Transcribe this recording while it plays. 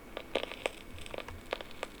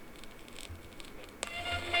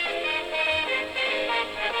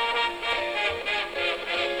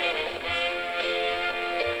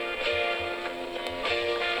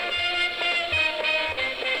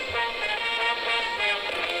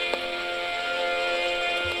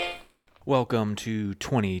Welcome to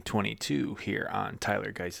 2022 here on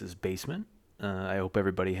Tyler Geiss's Basement. I hope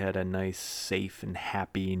everybody had a nice, safe, and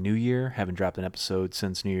happy New Year. Haven't dropped an episode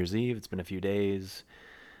since New Year's Eve. It's been a few days.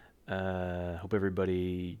 Hope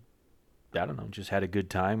everybody, I don't know, just had a good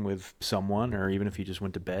time with someone, or even if you just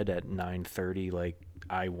went to bed at 9:30 like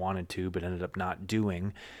I wanted to but ended up not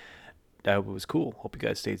doing. That was cool. Hope you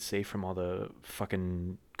guys stayed safe from all the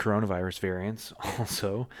fucking coronavirus variants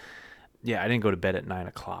also. Yeah, I didn't go to bed at 9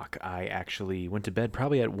 o'clock. I actually went to bed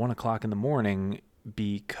probably at 1 o'clock in the morning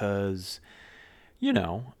because,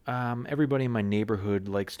 everybody in my neighborhood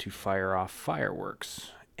likes to fire off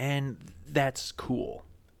fireworks. And that's cool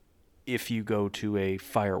if you go to a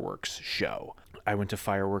fireworks show. I went to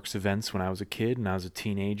fireworks events when I was a kid and I was a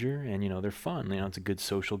teenager, and, they're fun. It's a good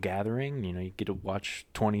social gathering. You get to watch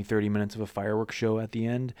 20, 30 minutes of a fireworks show at the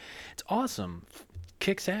end. It's awesome.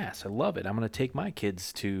 Kicks ass. I love it. I'm going to take my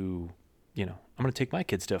kids to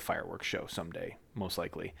a fireworks show someday, most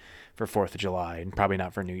likely for 4th of July, and probably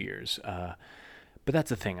not for New Year's. But that's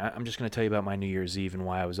the thing. I'm just going to tell you about my New Year's Eve and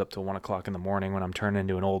why I was up till 1 o'clock in the morning when I'm turning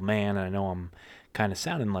into an old man. And I know I'm kind of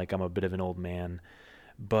sounding like I'm a bit of an old man.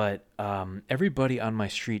 But everybody on my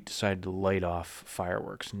street decided to light off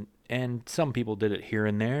fireworks. And some people did it here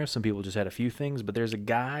and there. Some people just had a few things. But there's a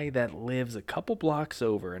guy that lives a couple blocks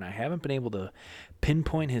over, and I haven't been able to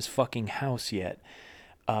pinpoint his fucking house yet.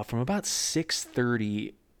 From about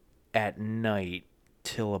 6:30 at night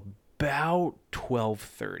till about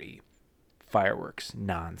 12:30, fireworks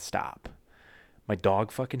nonstop. My dog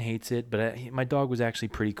fucking hates it, but my dog was actually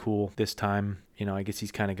pretty cool this time. I guess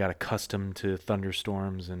he's kind of got accustomed to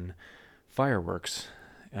thunderstorms and fireworks.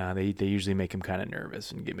 They usually make him kind of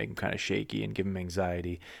nervous and make him kind of shaky and give him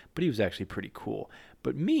anxiety, but he was actually pretty cool.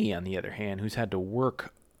 But me, on the other hand, who's had to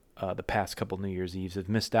work the past couple New Year's Eves, have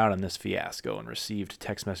missed out on this fiasco and received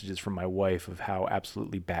text messages from my wife of how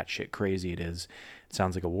absolutely batshit crazy it is. It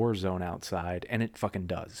sounds like a war zone outside, and it fucking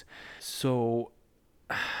does. So,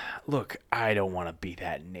 look, I don't want to be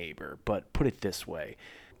that neighbor, but put it this way.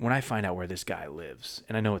 When I find out where this guy lives,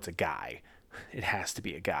 and I know it's a guy, it has to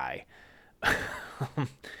be a guy.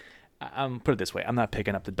 Put it this way. I'm not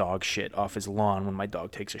picking up the dog shit off his lawn when my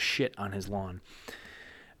dog takes a shit on his lawn.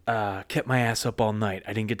 Kept my ass up all night.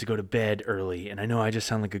 I didn't get to go to bed early, and I know I just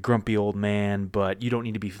sound like a grumpy old man, but you don't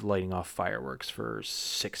need to be lighting off fireworks for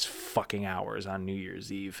 6 fucking hours on New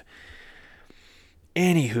Year's Eve.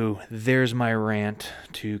 Anywho, there's my rant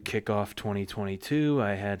to kick off 2022.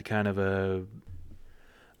 I had kind of a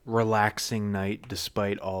relaxing night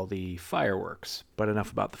despite all the fireworks, but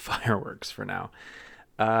enough about the fireworks for now.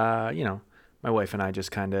 My wife and I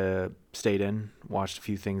just kind of stayed in, watched a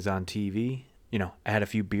few things on TV. I had a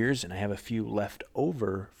few beers and I have a few left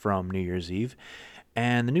over from New Year's Eve.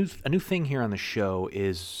 And a new thing here on the show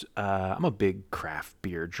is I'm a big craft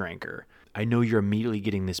beer drinker. I know you're immediately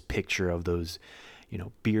getting this picture of those,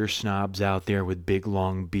 beer snobs out there with big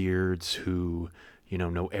long beards who,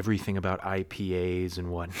 know everything about IPAs and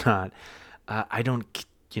whatnot. I don't,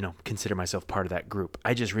 consider myself part of that group.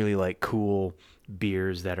 I just really like cool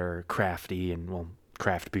beers that are crafty and,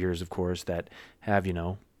 craft beers, of course, that have,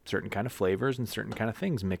 certain kind of flavors and certain kind of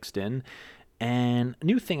things mixed in. And a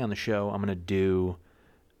new thing on the show I'm going to do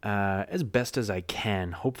as best as I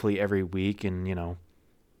can, hopefully every week. And,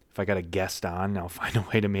 if I got a guest on, I'll find a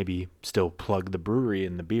way to maybe still plug the brewery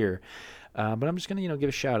and the beer. But I'm just going to, give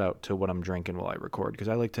a shout out to what I'm drinking while I record, because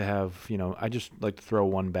I like to have, I just like to throw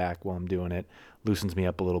one back while I'm doing it. Loosens me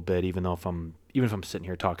up a little bit, even if I'm sitting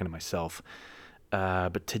here talking to myself.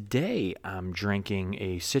 But today I'm drinking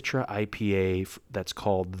a Citra IPA that's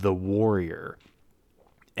called The Warrior.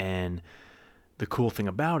 And the cool thing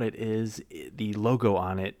about it is the logo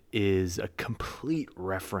on it is a complete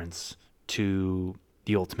reference to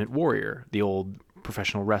The Ultimate Warrior, the old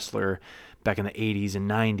professional wrestler back in the 80s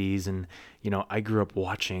and 90s. And, I grew up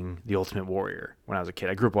watching The Ultimate Warrior when I was a kid.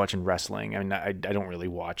 I grew up watching wrestling. I mean, I don't really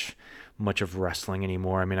watch much of wrestling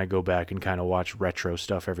anymore. I mean, I go back and kind of watch retro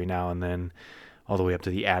stuff every now and then, all the way up to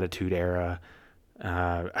the Attitude Era.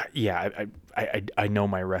 I know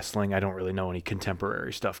my wrestling. I don't really know any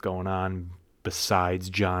contemporary stuff going on besides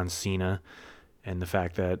John Cena and the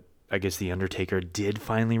fact that I guess The Undertaker did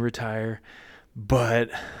finally retire. But,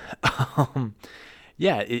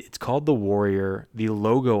 it's called The Warrior. The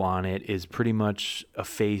logo on it is pretty much a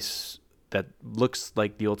face that looks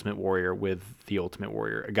like the Ultimate Warrior with the Ultimate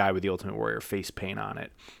Warrior, a guy with the Ultimate Warrior face paint on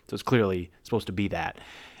it. So it's clearly supposed to be that.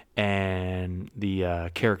 And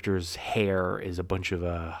the character's hair is a bunch of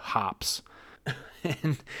hops,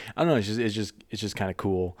 and I don't know. It's just kind of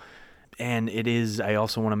cool. And it is. I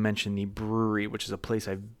also want to mention the brewery, which is a place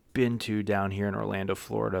I've been to down here in Orlando,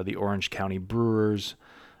 Florida. The Orange County Brewers.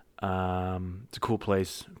 It's a cool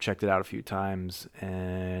place. Checked it out a few times,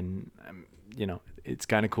 and it's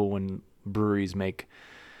kind of cool when breweries make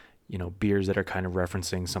beers that are kind of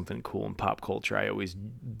referencing something cool in pop culture. I always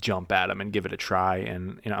jump at them and give it a try,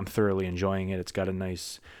 and I'm thoroughly enjoying it. It's got a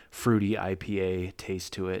nice fruity IPA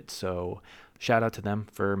taste to it, so shout out to them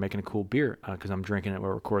for making a cool beer, because I'm drinking it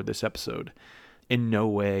while I record this episode. In no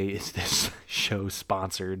way is this show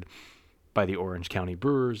sponsored by the Orange County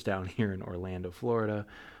Brewers down here in Orlando, Florida.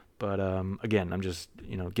 But again, I'm just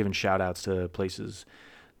giving shout outs to places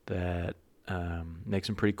that make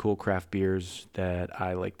some pretty cool craft beers that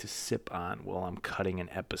I like to sip on while I'm cutting an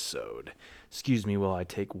episode. Excuse me while I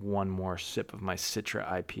take one more sip of my Citra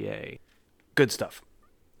IPA. Good stuff.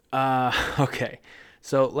 Okay.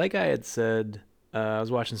 So like I had said, I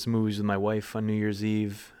was watching some movies with my wife on New Year's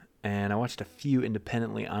Eve, and I watched a few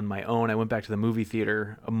independently on my own. I went back to the movie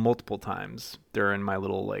theater multiple times during my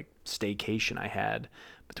little staycation I had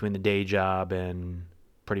between the day job and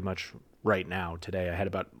pretty much right now today. I had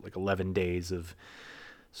about 11 days of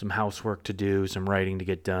some housework to do, some writing to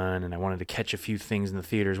get done, and I wanted to catch a few things in the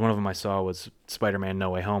theaters. One of them I saw was Spider-Man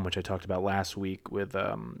No Way Home, which I talked about last week with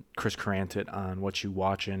Chris Carantit on What You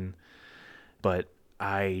Watchin'. But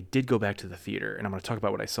I did go back to the theater, and I'm going to talk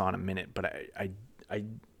about what I saw in a minute, but I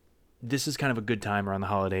this is kind of a good time around the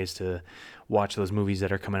holidays to watch those movies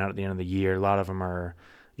that are coming out at the end of the year. A lot of them are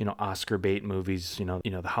Oscar bait movies.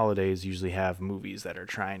 The holidays usually have movies that are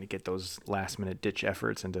trying to get those last minute ditch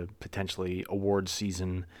efforts into potentially award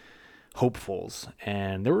season hopefuls.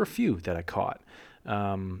 And there were a few that I caught.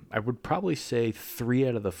 I would probably say 3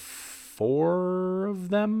 out of the 4 of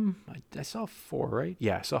them. I saw 4, right?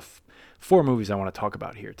 Yeah, I saw 4 movies I want to talk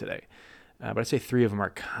about here today. But I'd say 3 of them are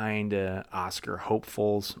kind of Oscar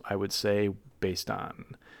hopefuls, I would say, based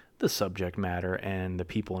on the subject matter and the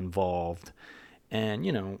people involved. And, I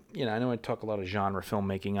know I talk a lot of genre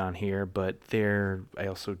filmmaking on here, but I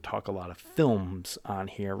also talk a lot of films on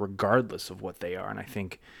here, regardless of what they are. And I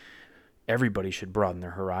think everybody should broaden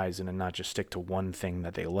their horizon and not just stick to one thing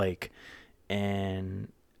that they like.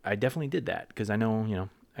 And I definitely did that because I know,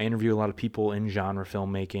 I interview a lot of people in genre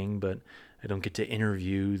filmmaking, but I don't get to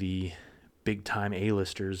interview the big-time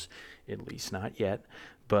A-listers, at least not yet.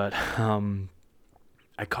 But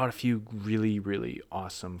I caught a few really, really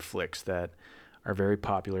awesome flicks that are very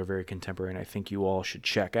popular, very contemporary, and I think you all should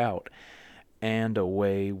check out. And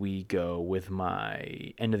away we go with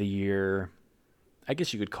my end of the year. I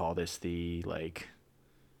guess you could call this the I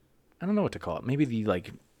don't know what to call it. Maybe the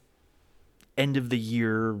end of the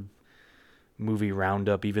year movie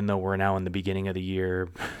roundup, even though we're now in the beginning of the year.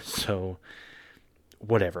 So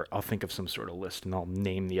whatever. I'll think of some sort of list and I'll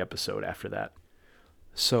name the episode after that.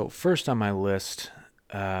 So first on my list,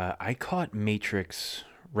 I caught Matrix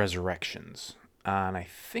Resurrections. And I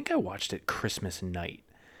think I watched it Christmas night.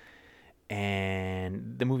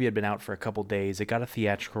 And the movie had been out for a couple days. It got a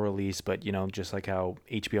theatrical release, but, just like how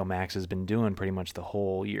HBO Max has been doing pretty much the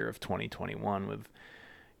whole year of 2021 with,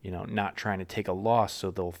 not trying to take a loss. So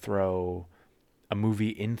they'll throw a movie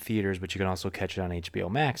in theaters, but you can also catch it on HBO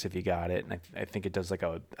Max if you got it. And I think it does a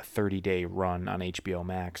 30-day run on HBO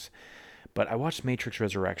Max. But I watched Matrix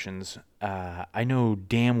Resurrections. I know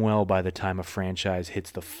damn well by the time a franchise hits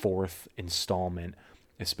the 4th installment,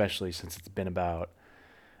 especially since it's been about,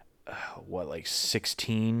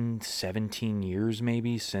 16, 17 years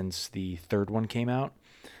maybe since the 3rd one came out.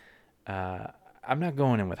 I'm not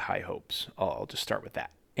going in with high hopes. I'll just start with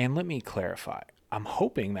that. And let me clarify. I'm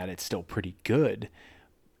hoping that it's still pretty good,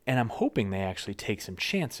 and I'm hoping they actually take some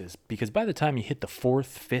chances, because by the time you hit the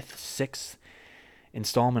 4th, 5th, 6th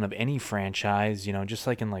installment of any franchise, just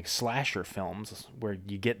like in slasher films where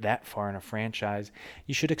you get that far in a franchise,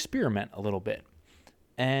 you should experiment a little bit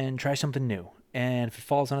and try something new. And if it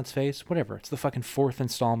falls on its face, whatever. It's the fucking 4th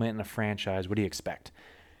installment in a franchise. What do you expect?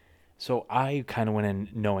 So I kind of went in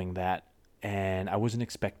knowing that, and I wasn't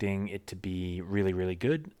expecting it to be really, really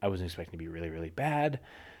good. I wasn't expecting it to be really, really bad.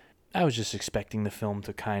 I was just expecting the film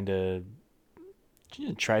to kind of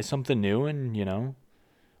try something new and,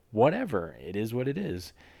 whatever. It is what it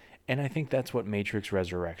is. And I think that's what Matrix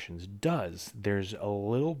Resurrections does. There's a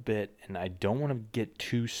little bit, and I don't want to get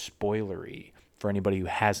too spoilery for anybody who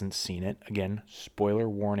hasn't seen it. Again, spoiler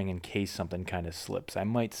warning in case something kind of slips. I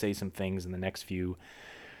might say some things in the next few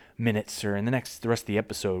minutes or in the rest of the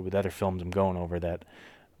episode with other films I'm going over that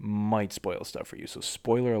might spoil stuff for you. So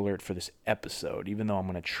spoiler alert for this episode, even though I'm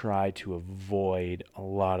going to try to avoid a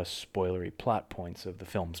lot of spoilery plot points of the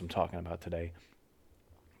films I'm talking about today.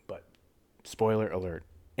 Spoiler alert.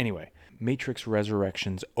 Anyway, Matrix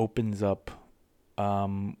Resurrections opens up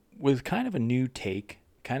with kind of a new take.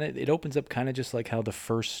 It opens up kind of just like how the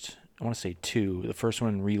first I want to say 2. The first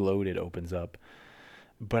one, Reloaded, opens up.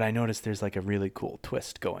 But I noticed there's like a really cool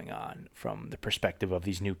twist going on from the perspective of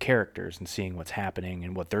these new characters and seeing what's happening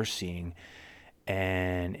and what they're seeing.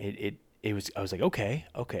 And it was, I was like, okay,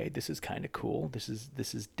 this is kind of cool. This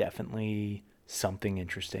is definitely something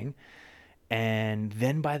interesting. And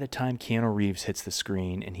then by the time Keanu Reeves hits the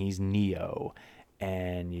screen and he's Neo,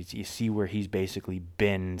 and you see where he's basically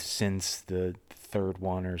been since the third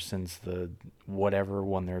one, or since the whatever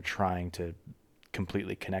one they're trying to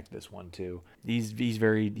completely connect this one to. He's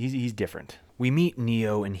different. We meet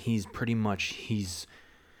Neo, and he's pretty much he's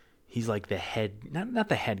like the head, not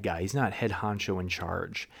the head guy. He's not head honcho in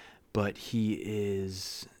charge, but he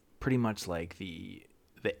is pretty much like the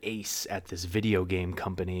ace at this video game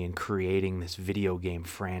company and creating this video game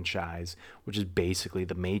franchise, which is basically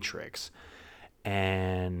the Matrix.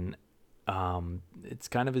 And it's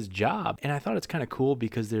kind of his job. And I thought it's kind of cool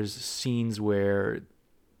because there's scenes where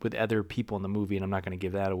with other people in the movie, and I'm not going to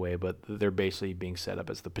give that away, but they're basically being set up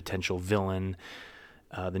as the potential villain,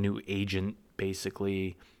 the new agent,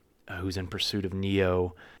 basically, who's in pursuit of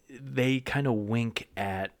Neo. They kind of wink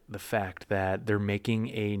at the fact that they're making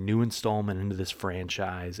a new installment into this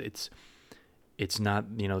franchise. It's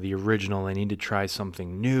not, the original. They need to try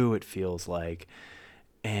something new, it feels like.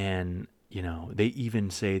 And, they even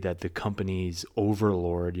say that the company's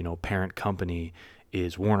overlord, parent company,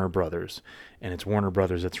 is Warner Brothers, and it's Warner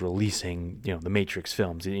Brothers that's releasing, the Matrix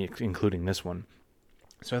films, including this one.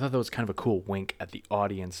 So I thought that was kind of a cool wink at the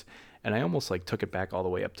audience, and I almost took it back all the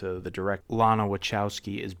way up to the direct. Lana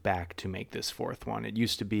Wachowski is back to make this fourth one. It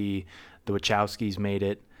used to be the Wachowskis made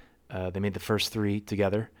it. They made the first 3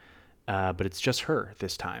 together, but it's just her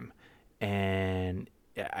this time. And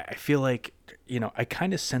I feel like, I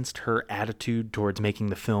kind of sensed her attitude towards making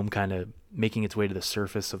the film kind of making its way to the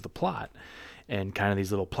surface of the plot, and kind of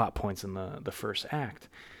these little plot points in the first act.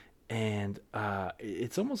 And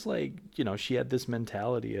it's almost like, she had this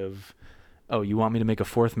mentality of, oh, you want me to make a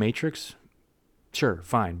 4th Matrix? Sure,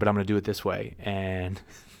 fine, but I'm going to do it this way. And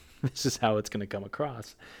this is how it's going to come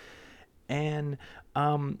across. And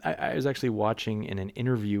I was actually watching in an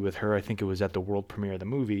interview with her, I think it was at the world premiere of the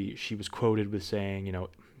movie, she was quoted with saying,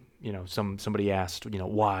 somebody asked,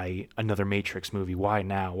 why another Matrix movie? Why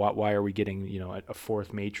now? Why are we getting, a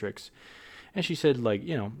 4th Matrix? And she said,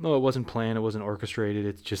 no, it wasn't planned, it wasn't orchestrated,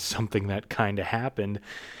 it's just something that kind of happened.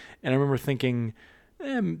 And I remember thinking,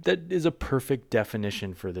 that is a perfect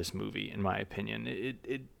definition for this movie, in my opinion.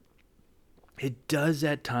 It does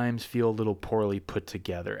at times feel a little poorly put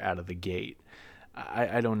together out of the gate.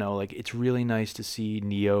 I don't know, it's really nice to see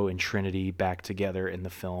Neo and Trinity back together in the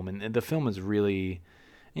film. And the film is really,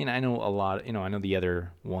 I know a lot, I know the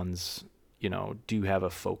other ones, do have a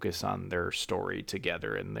focus on their story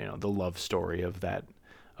together and, the love story of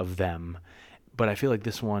them. But I feel like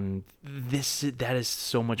this one, that is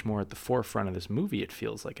so much more at the forefront of this movie, it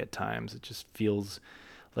feels like at times. It just feels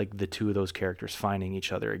like the two of those characters finding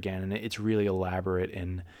each other again. And it's really elaborate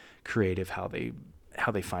and creative how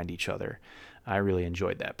they find each other. I really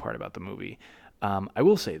enjoyed that part about the movie. I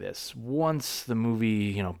will say this, once the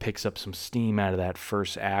movie, picks up some steam out of that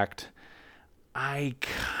first act, I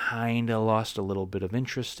kind of lost a little bit of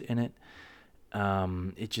interest in it.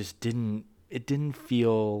 It just didn't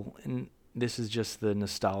feel, and this is just the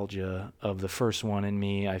nostalgia of the first one in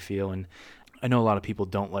me, I feel. And I know a lot of people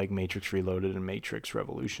don't like Matrix Reloaded and Matrix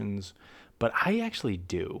Revolutions, but I actually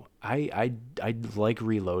do. I like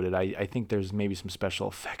Reloaded. I think there's maybe some special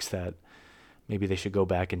effects that maybe they should go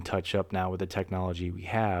back and touch up now with the technology we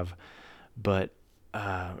have. But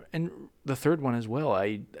and the third one as well,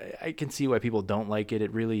 I can see why people don't like it.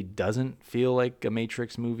 It really doesn't feel like a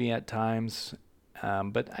Matrix movie at times,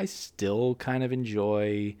 but I still kind of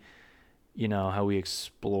enjoy, how we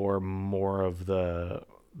explore more of the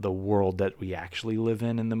world that we actually live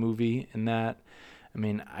in the movie. In that, I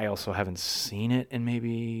mean, I also haven't seen it in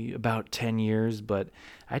maybe about 10 years, but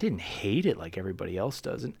I didn't hate it like everybody else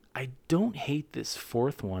does. And I don't hate this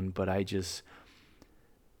fourth one, but I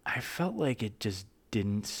felt like it just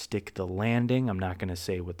didn't stick the landing. I'm not going to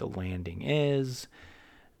say what the landing is.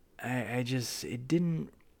 I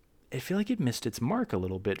feel like it missed its mark a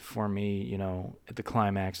little bit for me, at the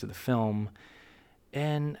climax of the film.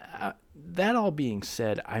 And that all being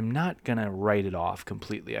said, I'm not going to write it off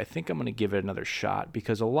completely. I think I'm going to give it another shot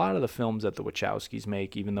because a lot of the films that the Wachowskis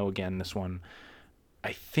make, even though, again, this one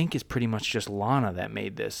I think is pretty much just Lana that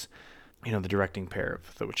made this, the directing pair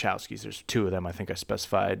of the Wachowskis. There's 2 of them, I think I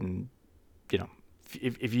specified. And,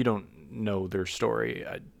 if you don't know their story,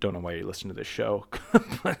 I don't know why you listen to this show.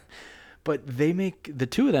 But the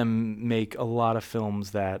 2 of them make a lot of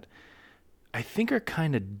films that I think are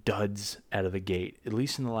kind of duds out of the gate, at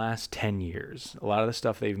least in the last 10 years. A lot of the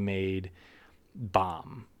stuff they've made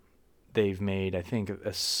bomb. They've made, I think,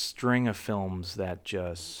 a string of films that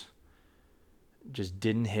just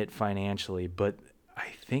didn't hit financially, but I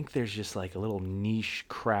think there's just like a little niche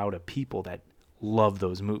crowd of people that love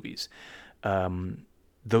those movies.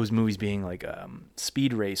 Those movies being like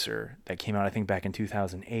Speed Racer that came out, I think, back in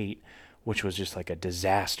 2008, which was just like a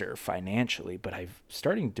disaster financially. But I've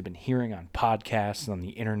starting to been hearing on podcasts on the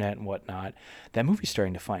internet and whatnot that movie's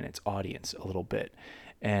starting to find its audience a little bit.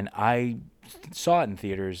 And I saw it in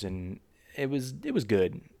theaters and it was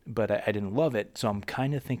good, but I didn't love it. So I'm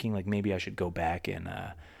kind of thinking like maybe I should go back and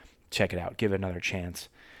check it out, give it another chance.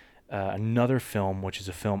 Another film, which is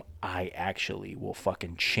a film I actually will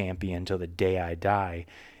fucking champion till the day I die,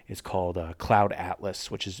 is called Cloud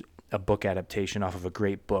Atlas, which is a book adaptation off of a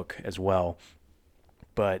great book as well.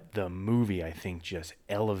 But the movie, I think, just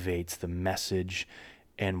elevates the message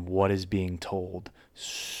and what is being told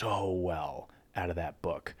so well out of that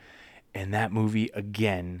book. And that movie,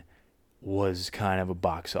 again, was kind of a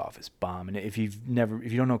box office bomb. And if you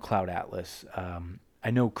don't know Cloud Atlas, I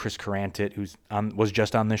know Chris Carantit, was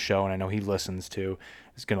just on this show, and I know he listens to,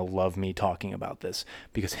 is gonna love me talking about this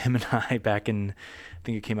because him and I, back in, I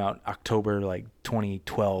think it came out October like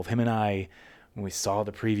 2012. Him and I, when we saw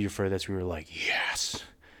the preview for this, we were like, yes,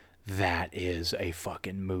 that is a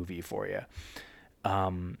fucking movie for you.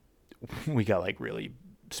 We got like really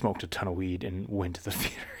smoked a ton of weed and went to the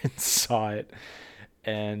theater and saw it,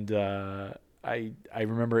 and I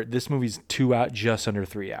remember this movie's just under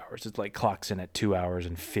 3 hours. It's like clocks in at 2 hours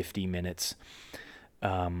and 50 minutes.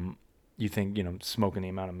 You think, smoking the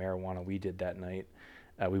amount of marijuana we did that night,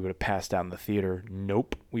 we would have passed out in the theater.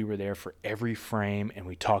 Nope. We were there for every frame and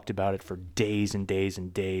we talked about it for days and days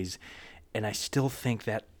and days. And I still think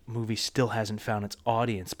that movie still hasn't found its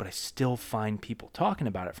audience, but I still find people talking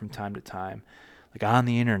about it from time to time. Like on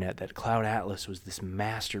the internet, that Cloud Atlas was this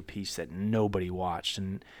masterpiece that nobody watched.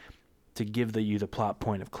 And to give you the plot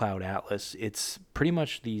point of Cloud Atlas, it's pretty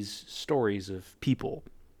much these stories of people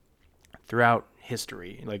throughout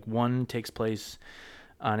history. Like one takes place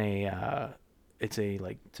on it's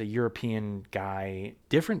a European guy,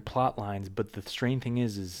 different plot lines, but the strange thing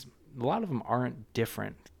is a lot of them aren't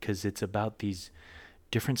different because it's about these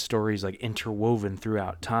different stories like interwoven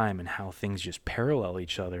throughout time and how things just parallel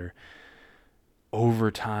each other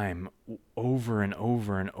over time, over and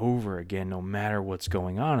over and over again, no matter what's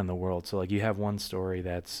going on in the world. So like you have one story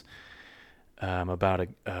that's about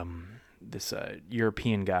this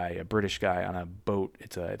European guy, a British guy on a boat.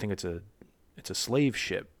 I think it's a slave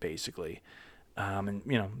ship basically, and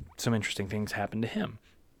some interesting things happen to him.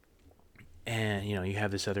 And you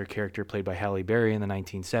have this other character played by Halle Berry in the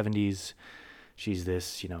 1970s. She's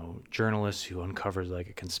this journalist who uncovers like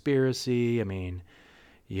a conspiracy. I mean,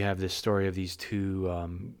 you have this story of these two,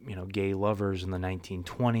 gay lovers in the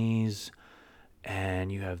 1920s, and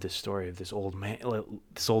you have this story of this old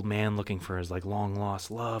man looking for his like long lost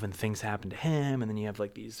love, and things happen to him, and then you have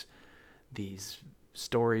like these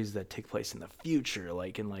stories that take place in the future,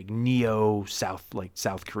 like in like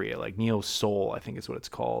South Korea, like Neo Seoul, I think is what it's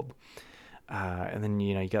called, and then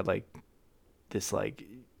you got like this like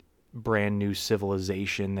brand new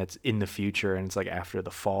civilization that's in the future, and it's like after the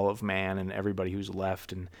fall of man and everybody who's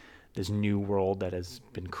left and this new world that has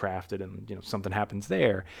been crafted, and something happens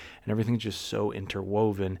there, and everything's just so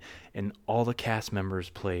interwoven, and all the cast members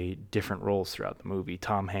play different roles throughout the movie.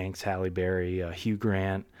 Tom Hanks, Halle Berry, Hugh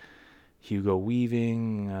Grant, Hugo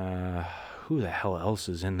Weaving, who the hell else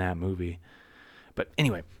is in that movie? But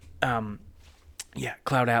anyway,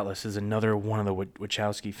 Cloud Atlas is another one of the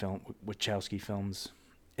Wachowski films.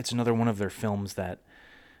 It's another one of their films that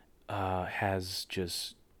has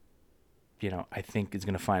just, I think is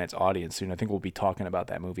going to find its audience soon. I think we'll be talking about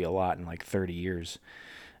that movie a lot in like 30 years.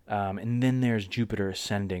 And then there's Jupiter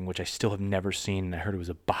Ascending, which I still have never seen. And I heard it was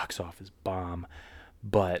a box office bomb.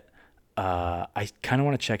 But I kind of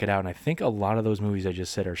want to check it out. And I think a lot of those movies I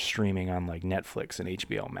just said are streaming on like Netflix and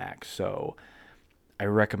HBO Max. So I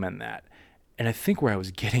recommend that. And I think where I was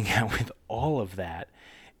getting at with all of that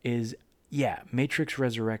is, Matrix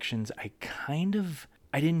Resurrections, I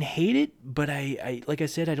didn't hate it, but I like I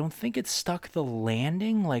said, I don't think it stuck the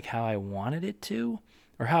landing like how I wanted it to,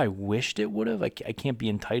 or how I wished it would have. I can't be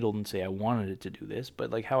entitled and say I wanted it to do this, but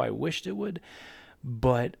like how I wished it would.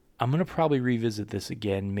 But I'm going to probably revisit this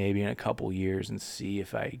again maybe in a couple years and see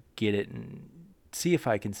if I get it and see if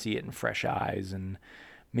I can see it in fresh eyes. And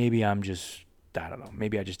maybe I don't know,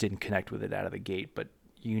 maybe I just didn't connect with it out of the gate, but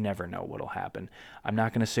you never know what'll happen. I'm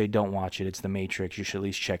not going to say don't watch it. It's The Matrix. You should at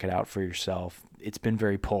least check it out for yourself. It's been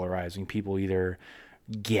very polarizing. People either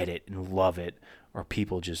get it and love it, or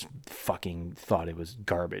people just fucking thought it was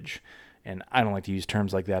garbage. And I don't like to use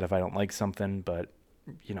terms like that if I don't like something, but,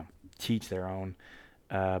 teach their own.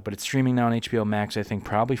 But it's streaming now on HBO Max, I think,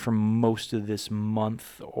 probably for most of this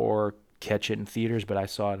month, or catch it in theaters, but I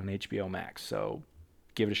saw it on HBO Max, so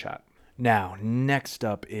give it a shot. Now, next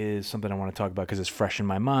up is something I want to talk about because it's fresh in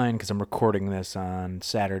my mind, because I'm recording this on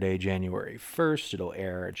Saturday, January 1st. It'll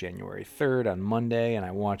air January 3rd on Monday, and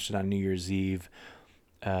I watched it on New Year's Eve,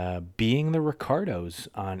 Being the Ricardos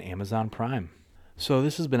on Amazon Prime. So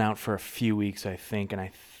this has been out for a few weeks, I think, and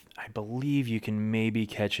I believe you can maybe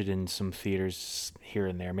catch it in some theaters here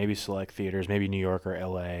and there, maybe select theaters, maybe New York or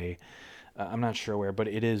LA. I'm not sure where, but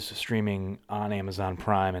it is streaming on Amazon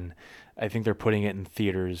Prime, and I think they're putting it in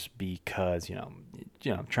theaters because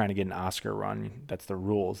trying to get an Oscar run. That's the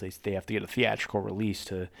rules. They have to get a theatrical release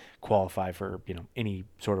to qualify for any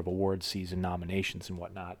sort of award season nominations and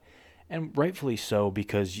whatnot, and rightfully so,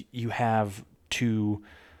 because you have two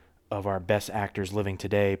of our best actors living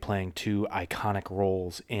today playing two iconic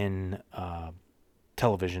roles in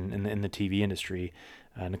television, in the TV industry.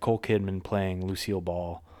 Nicole Kidman playing Lucille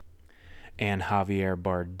Ball, and Javier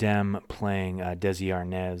Bardem playing Desi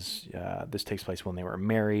Arnaz. This takes place when they were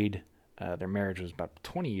married. Their marriage was about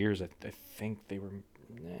 20 years. I think they were,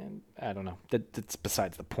 I don't know. That's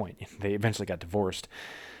besides the point. They eventually got divorced.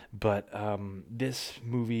 But this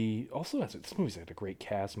movie's got a great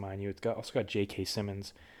cast, mind you. It's also got J.K.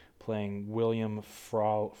 Simmons playing William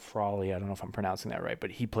Frawley. I don't know if I'm pronouncing that right,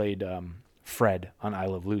 but he played Fred on I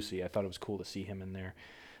Love Lucy. I thought it was cool to see him in there.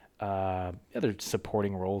 Other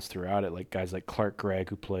supporting roles throughout it, like guys like Clark Gregg,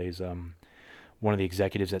 who plays one of the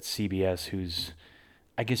executives at CBS, who's,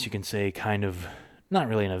 I guess you can say, kind of not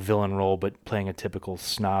really in a villain role, but playing a typical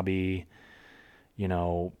snobby,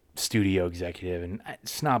 studio executive. And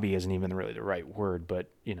snobby isn't even really the right word,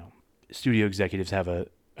 but studio executives have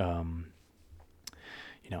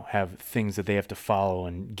have things that they have to follow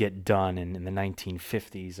and get done. And in the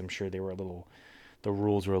 1950s, I'm sure the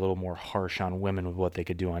rules were a little more harsh on women with what they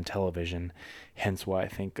could do on television. Hence why I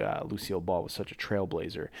think Lucille Ball was such a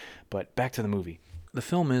trailblazer. But back to the movie. The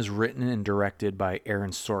film is written and directed by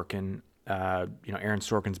Aaron Sorkin. Aaron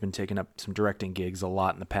Sorkin's been taking up some directing gigs a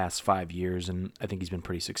lot in the past 5 years, and I think he's been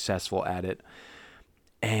pretty successful at it.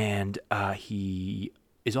 And he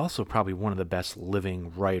is also probably one of the best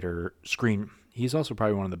living He's also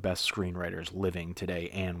probably one of the best screenwriters living today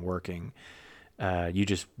and working. You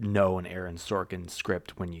just know an Aaron Sorkin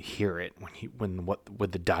script when you hear it,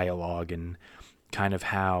 with the dialogue and kind of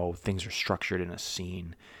how things are structured in a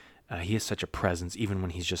scene. He has such a presence, even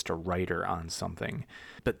when he's just a writer on something.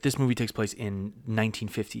 But this movie takes place in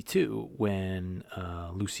 1952 when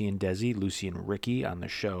Lucy and Ricky on the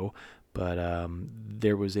show, but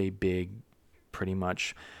there was a big, pretty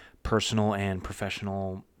much personal and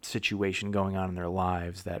professional situation going on in their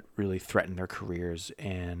lives that really threatened their careers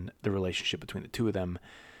and the relationship between the two of them,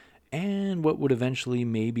 and what would eventually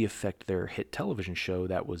maybe affect their hit television show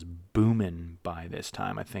that was booming by this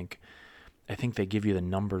time. I think they give you the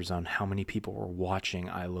numbers on how many people were watching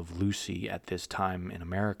I Love Lucy at this time in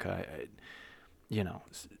America.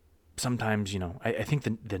 Sometimes, I think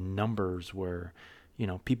the numbers were,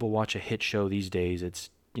 people watch a hit show these days, it's,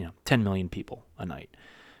 10 million people a night.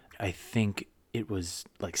 I think it was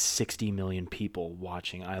like 60 million people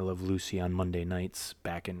watching I Love Lucy on Monday nights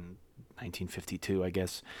back in 1952, I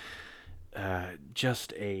guess.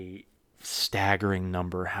 Just a staggering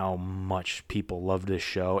number how much people loved this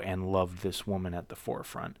show and loved this woman at the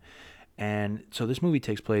forefront. And so this movie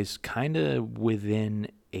takes place kind of within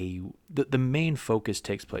the main focus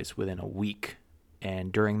takes place within a week.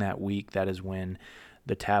 And during that week, that is when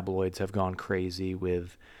the tabloids have gone crazy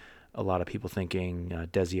with a lot of people thinking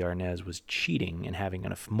Desi Arnaz was cheating and having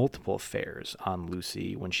multiple affairs on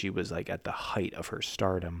Lucy when she was like at the height of her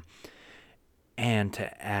stardom. And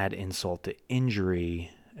to add insult to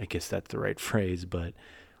injury, I guess that's the right phrase, but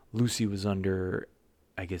Lucy was under,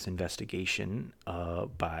 I guess, investigation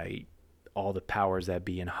by all the powers that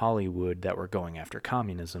be in Hollywood that were going after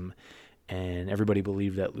communism, and everybody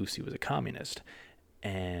believed that Lucy was a communist.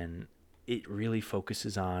 And it really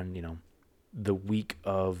focuses on, the week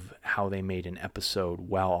of how they made an episode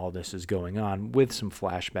while all this is going on, with some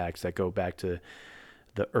flashbacks that go back to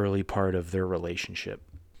the early part of their relationship.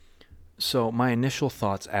 So my initial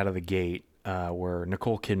thoughts out of the gate were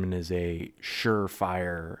Nicole Kidman is a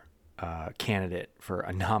surefire candidate for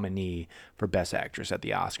a nominee for Best Actress at the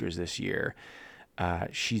Oscars this year.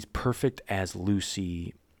 She's perfect as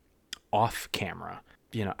Lucy off camera.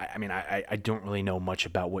 I don't really know much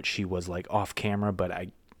about what she was like off camera, but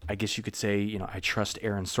I guess you could say, I trust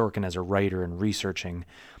Aaron Sorkin as a writer and researching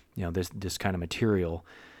this kind of material.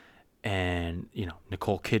 And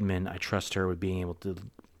Nicole Kidman, I trust her with being able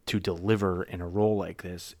to deliver in a role like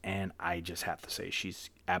this, and I just have to say she's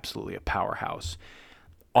absolutely a powerhouse.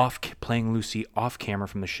 Playing Lucy off camera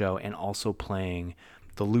from the show, and also playing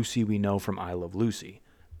the Lucy we know from I Love Lucy.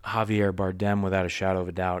 Javier Bardem, without a shadow of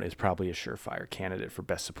a doubt, is probably a surefire candidate for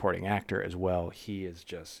Best Supporting Actor as well. He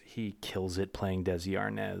kills it playing Desi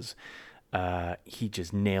Arnaz. He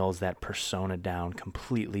just nails that persona down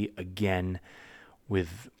completely again,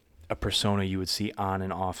 with a persona you would see on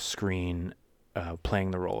and off screen,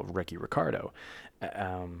 playing the role of Ricky Ricardo.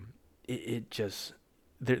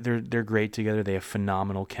 They're great together. They have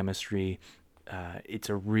phenomenal chemistry. It's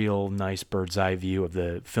a real nice bird's eye view of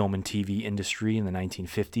the film and TV industry in the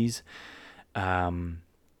 1950s.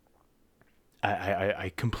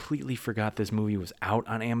 I completely forgot this movie was out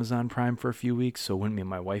on Amazon Prime for a few weeks. So when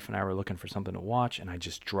my wife and I were looking for something to watch, and I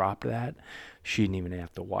just dropped that, she didn't even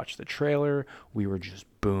have to watch the trailer. We were just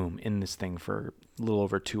boom in this thing for a little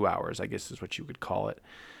over 2 hours, I guess is what you would call it.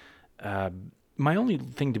 My only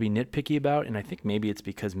thing to be nitpicky about, and I think maybe it's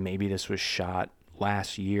because maybe this was shot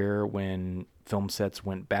last year when film sets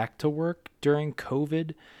went back to work during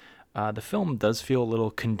COVID, the film does feel a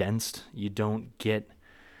little condensed. You don't get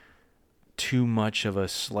too much of a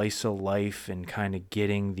slice of life and kind of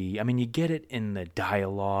getting you get it in the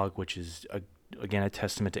dialogue, which is again a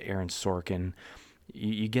testament to Aaron Sorkin.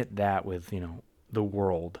 You get that with the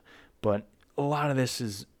world, but a lot of this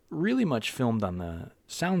is really much filmed on the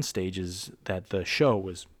sound stages that the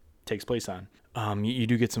show takes place on. You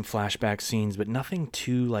do get some flashback scenes, but nothing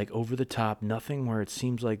too like over the top, nothing where it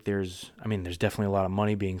seems like there's definitely a lot of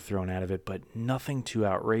money being thrown out of it, but nothing too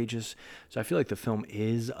outrageous. So I feel like the film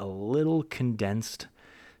is a little condensed,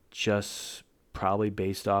 just probably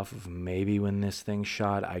based off of maybe when this thing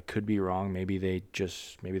shot. I could be wrong. Maybe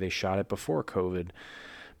they shot it before COVID.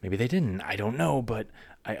 Maybe they didn't. I don't know, but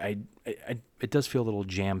it does feel a little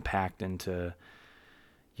jam-packed into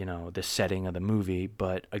the setting of the movie.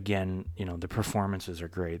 But again, the performances are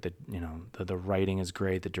great. The writing is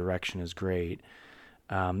great. The direction is great.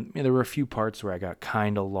 There were a few parts where I got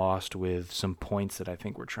kind of lost with some points that I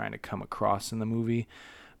think we're trying to come across in the movie.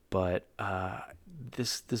 But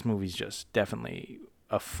this movie's just definitely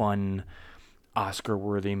a fun,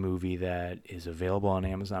 Oscar-worthy movie that is available on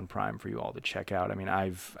Amazon Prime for you all to check out. I mean,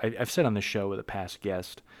 I've said on the show with a past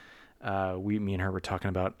guest, me and her were talking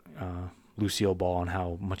about Lucille Ball and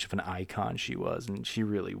how much of an icon she was, and she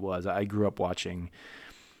really was. I grew up watching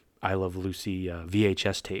I Love Lucy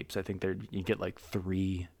VHS tapes. I think you get like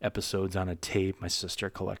 3 episodes on a tape. My sister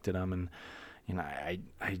collected them, and I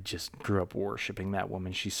just grew up worshiping that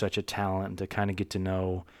woman. She's such a talent, and to kind of get to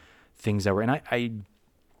know things that were, and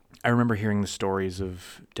I remember hearing the stories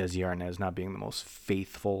of Desi Arnaz not being the most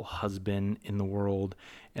faithful husband in the world,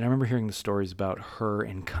 and I remember hearing the stories about her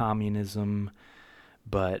and communism.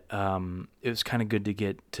 But it was kind of good to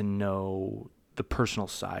get to know the personal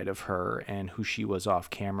side of her and who she was off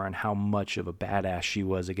camera, and how much of a badass she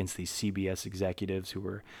was against these CBS executives who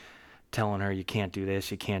were telling her, you can't do this,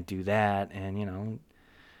 you can't do that. And,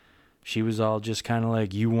 she was all just kind of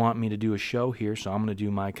like, you want me to do a show here, so I'm going to do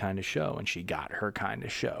my kind of show. And she got her kind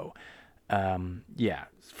of show.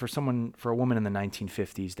 For a woman in the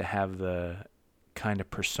 1950s to have the kind of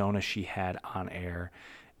persona she had on air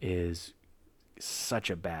is such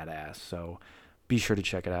a badass. So be sure to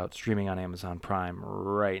check it out. Streaming on Amazon Prime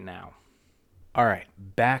right now. All right,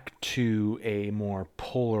 back to a more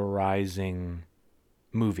polarizing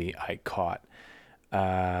movie I caught.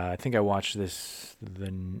 I think I watched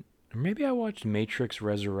maybe I watched Matrix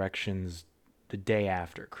Resurrections the day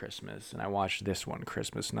after Christmas, and I watched this one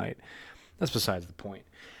Christmas night. That's besides the point.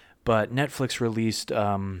 But Netflix released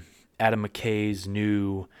Adam McKay's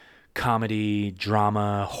new comedy,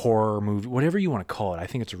 drama, horror movie, whatever you want to call it. I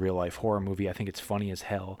think it's a real-life horror movie. I think it's funny as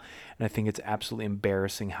hell, and I think it's absolutely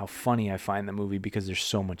embarrassing how funny I find the movie because there's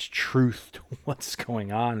so much truth to what's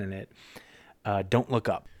going on in it. Don't Look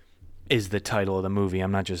Up is the title of the movie.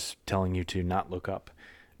 I'm not just telling you to not look up.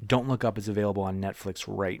 Don't Look Up is available on Netflix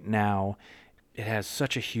right now. It has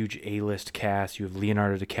such a huge A-list cast. You have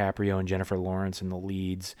Leonardo DiCaprio and Jennifer Lawrence in the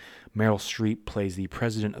leads. Meryl Streep plays the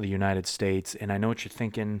President of the United States. And I know what you're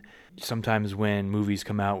thinking. Sometimes when movies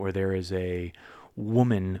come out where there is a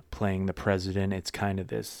woman playing the president, it's kind of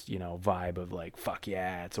this, vibe of like, fuck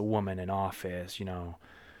yeah, it's a woman in office,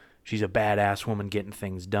 she's a badass woman getting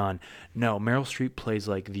things done. No, Meryl Streep plays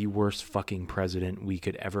like the worst fucking president we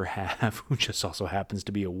could ever have, who just also happens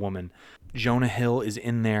to be a woman. Jonah Hill is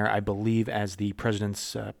in there, I believe, as the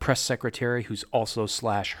president's press secretary, who's also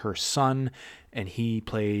 / her son, and he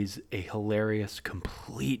plays a hilarious,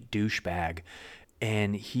 complete douchebag.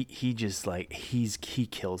 and he just like he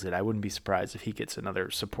kills it. I wouldn't be surprised if he gets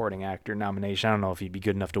another supporting actor nomination. I don't know if he'd be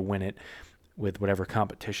good enough to win it with whatever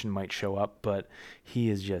competition might show up, but he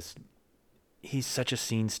is just he's such a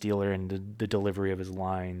scene stealer, and the delivery of his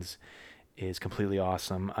lines is completely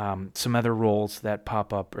awesome. Some other roles that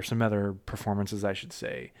pop up, or some other performances, I should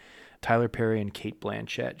say. Tyler Perry and Cate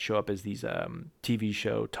Blanchett show up as these TV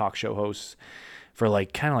show, talk show hosts for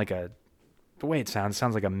like kind of like the way it sounds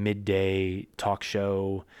like a midday talk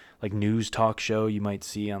show, like news talk show you might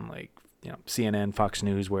see on like, CNN, Fox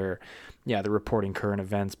News, where, yeah, they're reporting current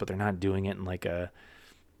events, but they're not doing it in like a,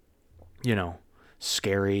 you know,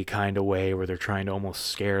 scary kind of way where they're trying to almost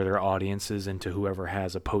scare their audiences into whoever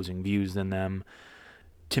has opposing views than them.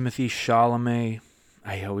 Timothy Chalamet,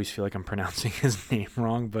 I always feel like I'm pronouncing his name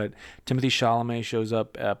wrong, but Timothy Chalamet shows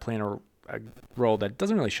up playing a role that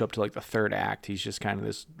doesn't really show up to like the third act. He's just kind of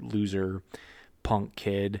this loser punk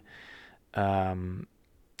kid.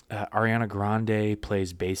 Ariana Grande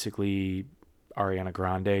plays basically Ariana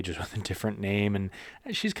Grande, just with a different name, and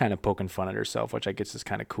she's kind of poking fun at herself, which I guess is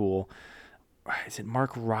kind of cool. Is it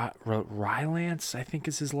Mark Rylance? I think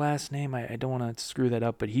is his last name. I don't want to screw that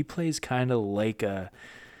up, but he plays kind of like a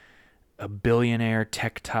billionaire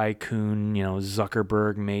tech tycoon,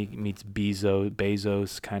 Zuckerberg meets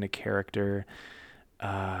Bezos kind of character.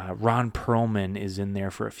 Ron Perlman is in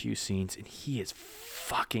there for a few scenes, and he is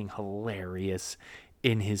fucking hilarious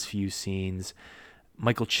in his few scenes.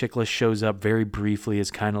 Michael Chiklis shows up very briefly as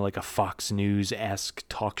kind of like a Fox News-esque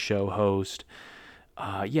talk show host.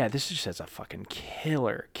 This just has a fucking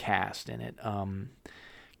killer cast in it.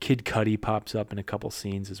 Kid Cudi pops up in a couple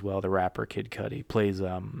scenes as well. The rapper Kid Cudi plays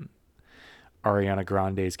Ariana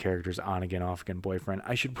Grande's character's on-again, off-again boyfriend.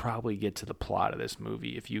 I should probably get to the plot of this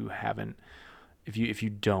movie if you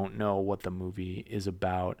don't know what the movie is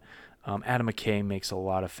about. Adam McKay makes a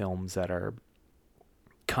lot of films that are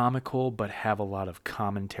comical but have a lot of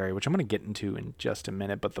commentary, which I'm going to get into in just a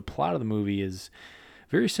minute. But the plot of the movie is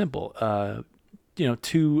very simple.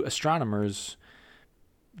 Two astronomers,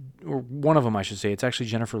 or one of them, I should say, it's actually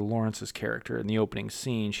Jennifer Lawrence's character in the opening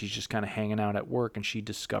scene. She's just kind of hanging out at work, and she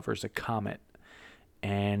discovers a comet.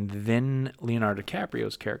 And then Leonardo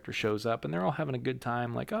DiCaprio's character shows up, and they're all having a good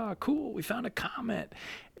time, like, oh, cool, we found a comet.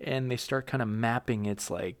 And they start kind of mapping its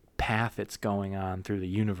like path it's going on through the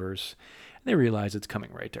universe. And they realize it's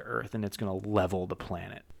coming right to Earth, and it's going to level the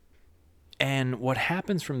planet. And what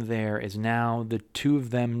happens from there is now the two of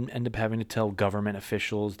them end up having to tell government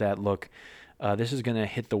officials that, look, this is going to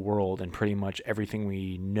hit the world, and pretty much everything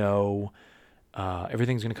we know,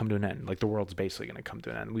 everything's going to come to an end. Like, the world's basically going to come to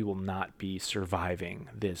an end. We will not be surviving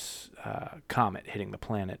this comet hitting the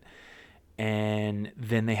planet. And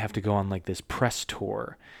then they have to go on like this press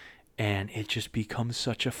tour, and it just becomes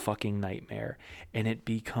such a fucking nightmare. And it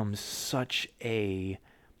becomes such a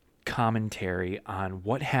commentary on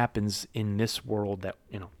what happens in this world that,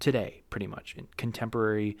 today, pretty much, in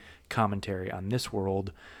contemporary commentary on this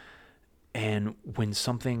world. And when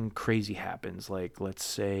something crazy happens, like, let's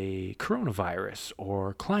say, coronavirus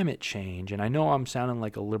or climate change, and I know I'm sounding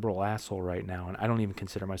like a liberal asshole right now, and I don't even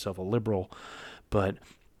consider myself a liberal, but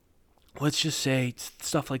let's just say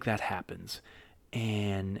stuff like that happens.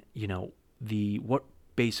 And,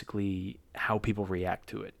 basically how people react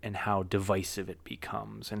to it, and how divisive it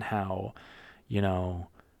becomes, and how,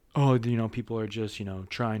 people are just,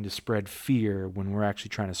 trying to spread fear when we're actually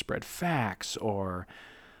trying to spread facts, or,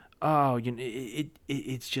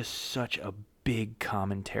 it's just such a big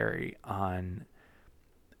commentary on,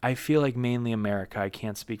 I feel like, mainly America. I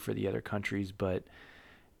can't speak for the other countries, but,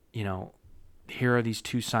 here are these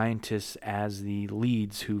two scientists as the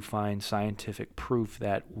leads who find scientific proof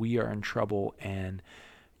that we are in trouble, and,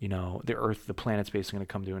 the Earth, the planet's basically going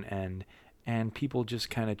to come to an end, and people just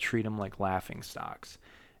kind of treat them like laughing stocks.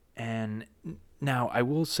 And now I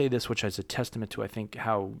will say this, which is a testament to, I think,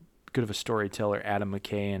 how good of a storyteller Adam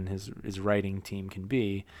McKay and his writing team can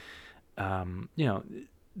be.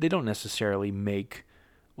 They don't necessarily make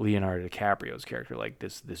Leonardo DiCaprio's character like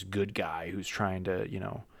this good guy who's trying to,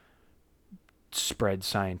 spread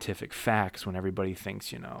scientific facts when everybody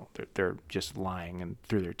thinks, they're just lying and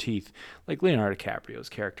through their teeth. Like, Leonardo DiCaprio's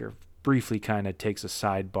character briefly kind of takes a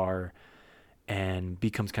sidebar and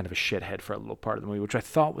becomes kind of a shithead for a little part of the movie, which I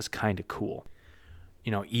thought was kind of cool.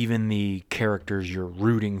 Even the characters you're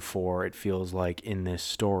rooting for, it feels like, in this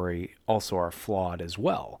story also are flawed as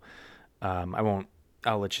well. I'll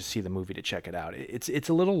let you see the movie to check it out. It's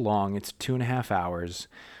a little long. It's 2.5 hours.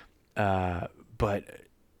 But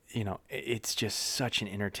it's just such an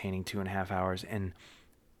entertaining 2.5 hours. And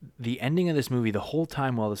the ending of this movie, the whole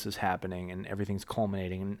time while this is happening and everything's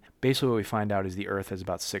culminating, and basically what we find out is the Earth has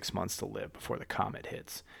about 6 months to live before the comet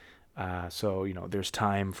hits. So, there's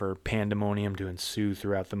time for pandemonium to ensue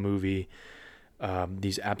throughout the movie.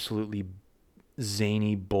 These absolutely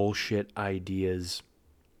zany bullshit ideas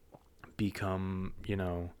become,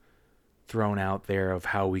 thrown out there of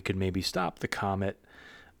how we could maybe stop the comet.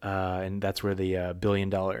 And that's where the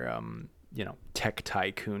billion-dollar, tech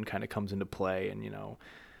tycoon kind of comes into play. And,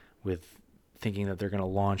 with thinking that they're going to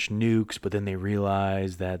launch nukes, but then they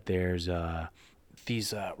realize that there's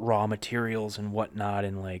these raw materials and whatnot,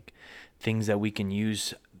 and like things that we can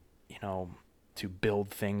use, to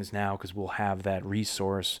build things now because we'll have that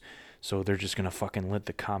resource. So they're just going to fucking let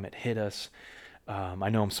the comet hit us. I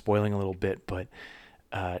know I'm spoiling a little bit, but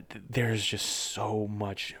there's just so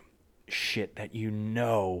much shit that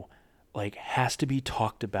like has to be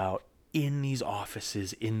talked about in these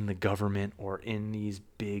offices in the government or in these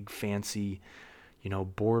big fancy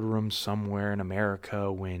boardrooms somewhere in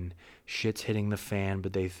America when shit's hitting the fan,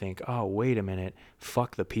 but they think, oh, wait a minute,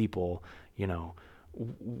 fuck the people,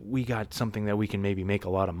 we got something that we can maybe make a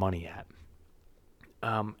lot of money at.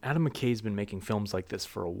 Adam McKay's been making films like this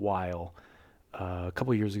for a while. A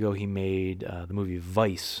couple of years ago, he made the movie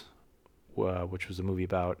Vice, which was a movie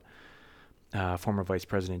about former Vice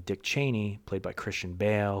President Dick Cheney, played by Christian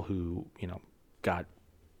Bale, who,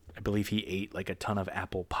 I believe he ate like a ton of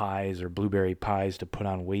apple pies or blueberry pies to put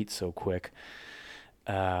on weight so quick.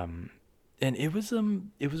 And it was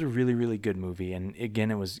a really, really good movie. And again,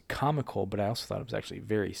 it was comical, but I also thought it was actually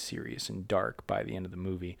very serious and dark by the end of the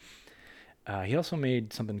movie. He also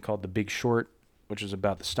made something called The Big Short, which is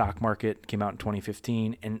about the stock market. Came out in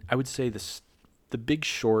 2015. And I would say The Big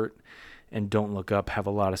Short and Don't Look Up have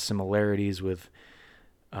a lot of similarities with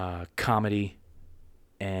comedy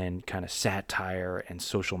and kind of satire and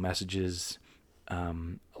social messages, a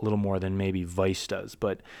little more than maybe Vice does.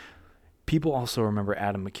 But people also remember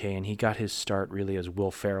Adam McKay, and he got his start really as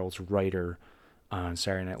Will Ferrell's writer on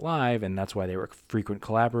Saturday Night Live, and that's why they were frequent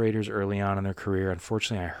collaborators early on in their career.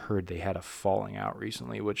 Unfortunately, I heard they had a falling out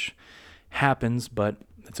recently, which happens, but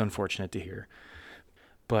it's unfortunate to hear.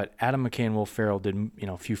 But Adam McKay and Will Ferrell did,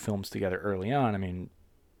 a few films together early on. I mean,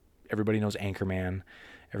 everybody knows Anchorman.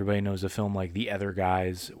 Everybody knows a film like The Other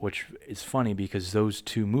Guys, which is funny because those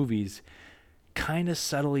two movies kind of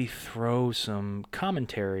subtly throw some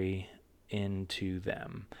commentary into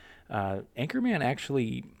them. Anchorman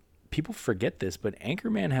actually, people forget this, but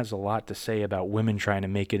Anchorman has a lot to say about women trying to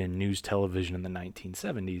make it in news television in the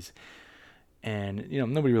 1970s. And,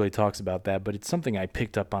 nobody really talks about that, but it's something I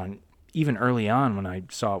picked up on even early on when I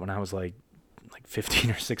saw it when I was like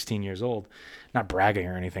 15 or 16 years old. Not bragging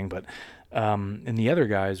or anything, but in The Other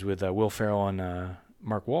Guys with Will Ferrell and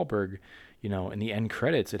Mark Wahlberg, in the end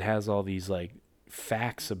credits, it has all these like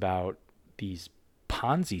facts about these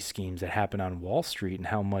Ponzi schemes that happen on Wall Street and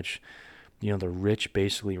how much, the rich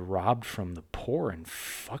basically robbed from the poor and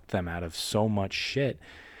fucked them out of so much shit.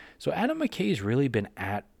 So Adam McKay's really been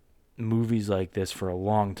at movies like this for a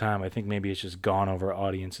long time. I think maybe it's just gone over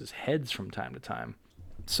audiences' heads from time to time.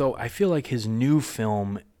 So I feel like his new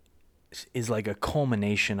film is like a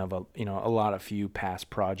culmination of a lot of few past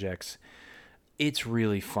projects. It's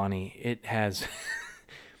really funny. It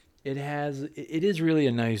is really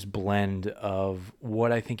a nice blend of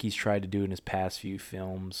what I think he's tried to do in his past few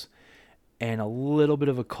films and a little bit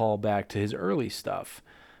of a callback to his early stuff.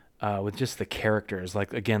 With just the characters,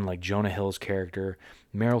 like Jonah Hill's character,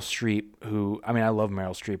 Meryl Streep, who, I love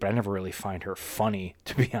Meryl Streep, but I never really find her funny,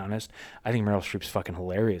 to be honest. I think Meryl Streep's fucking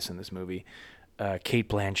hilarious in this movie. Cate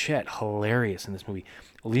Blanchett, hilarious in this movie.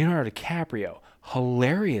 Leonardo DiCaprio,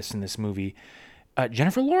 hilarious in this movie.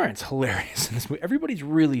 Jennifer Lawrence, hilarious in this movie. Everybody's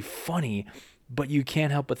really funny, but you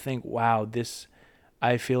can't help but think, wow,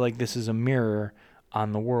 I feel like this is a mirror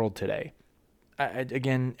on the world today.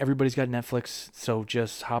 Again, everybody's got Netflix, so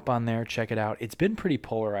just hop on there, check it out. It's been pretty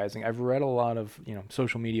polarizing. I've read a lot of,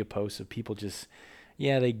 social media posts of people just,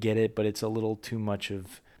 they get it, but it's a little too much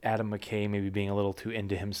of Adam McKay maybe being a little too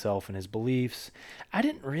into himself and his beliefs. I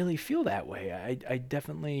didn't really feel that way. I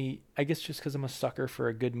definitely, I guess just because I'm a sucker for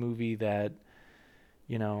a good movie that,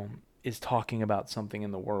 is talking about something in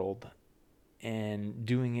the world and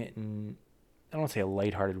doing it in, I don't want to say a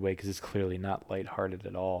lighthearted way because it's clearly not lighthearted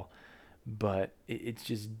at all. But it's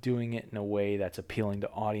just doing it in a way that's appealing to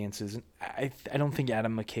audiences. And I don't think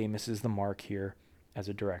Adam McKay misses the mark here as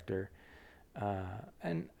a director.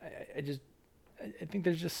 And I think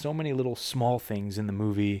there's just so many little small things in the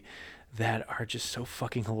movie that are just so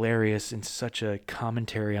fucking hilarious and such a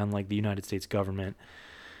commentary on like the United States government.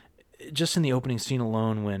 Just in the opening scene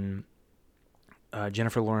alone when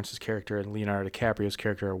Jennifer Lawrence's character and Leonardo DiCaprio's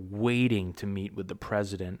character are waiting to meet with the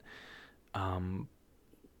president. I'm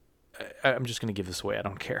just going to give this away. I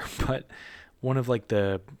don't care. But one of like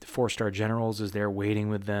the 4-star generals is there waiting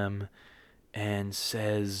with them and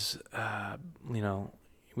says,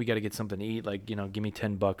 we got to get something to eat. Like, give me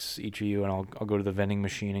 $10 each of you, and I'll go to the vending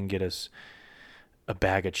machine and get us a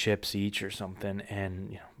bag of chips each or something.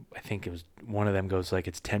 And I think it was one of them goes like,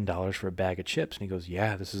 it's $10 for a bag of chips, and he goes,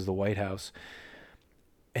 yeah, this is the White House.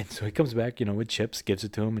 And so he comes back, with chips, gives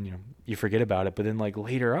it to him, and you forget about it. But then like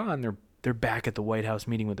later on, they're back at the White House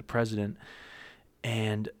meeting with the president,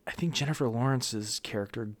 and I think Jennifer Lawrence's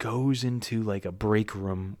character goes into like a break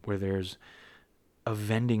room where there's a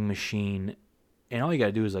vending machine, and all you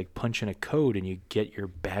gotta do is like punch in a code and you get your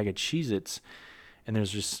bag of Cheez-Its, and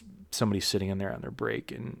there's just somebody sitting in there on their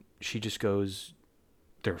break, and she just goes,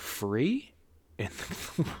 they're free? And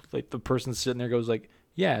like the person sitting there goes like,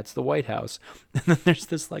 yeah, it's the White House. And then there's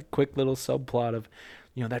this like quick little subplot of,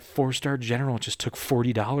 that 4-star general just took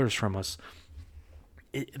 $40 from us.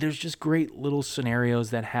 There's just great little scenarios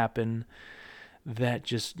that happen that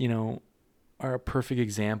just, are a perfect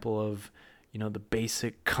example of, the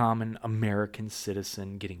basic common American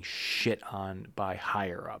citizen getting shit on by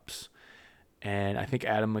higher ups. And I think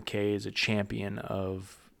Adam McKay is a champion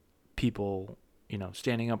of people,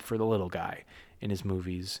 standing up for the little guy in his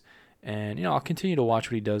movies. And, I'll continue to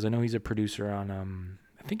watch what he does. I know he's a producer on,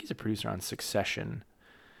 I think he's a producer on Succession.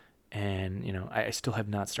 And, I still have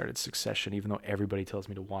not started Succession, even though everybody tells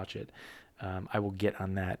me to watch it. I will get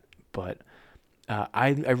on that. But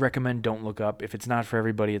I recommend Don't Look Up. If it's not for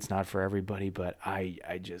everybody, it's not for everybody. But I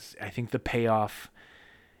think the payoff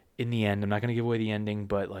in the end, I'm not going to give away the ending,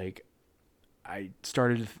 but like I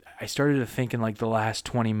started to think in like the last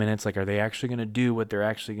 20 minutes, like, are they actually going to do what they're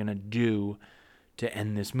actually going to do to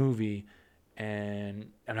end this movie?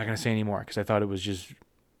 And I'm not going to say any more because I thought it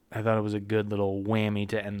was a good little whammy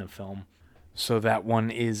to end the film. So that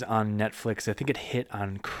one is on Netflix. I think it hit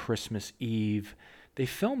on Christmas Eve. They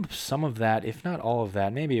filmed some of that, if not all of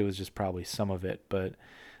that. Maybe it was just probably some of it, but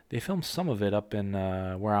they filmed some of it up in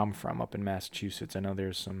where I'm from, up in Massachusetts. I know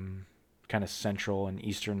there's some kind of central and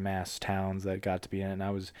eastern Mass towns that got to be in it, and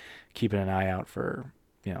I was keeping an eye out for,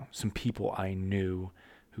 some people I knew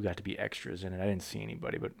who got to be extras in it. I didn't see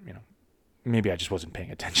anybody, but, maybe I just wasn't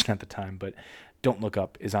paying attention at the time. But Don't Look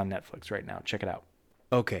Up is on Netflix right now. Check it out.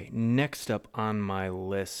 Okay, next up on my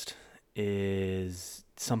list is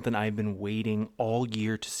something I've been waiting all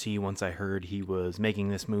year to see once I heard he was making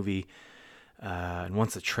this movie. And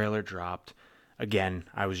once the trailer dropped, again,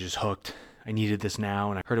 I was just hooked. I needed this now,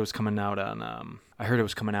 and I heard it was coming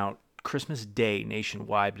out Christmas Day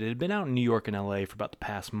nationwide, but it had been out in New York and LA for about the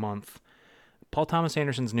past month. Paul Thomas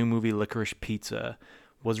Anderson's new movie, Licorice Pizza,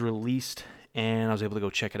 was released, and I was able to go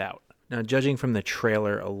check it out. Now, judging from the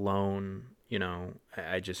trailer alone,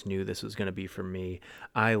 I just knew this was going to be for me.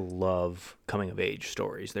 I love coming-of-age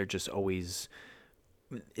stories. They're just always,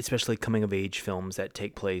 especially coming-of-age films that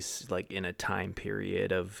take place like in a time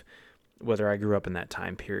period of whether I grew up in that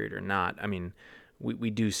time period or not. I mean,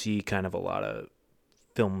 we do see kind of a lot of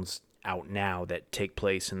films out now that take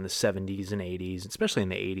place in the 70s and 80s, especially in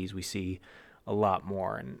the 80s. We see a lot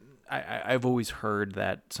more, and I've always heard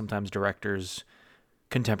that sometimes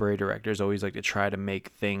contemporary directors always like to try to make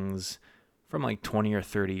things from like 20 or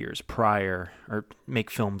 30 years prior, or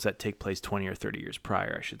make films that take place 20 or 30 years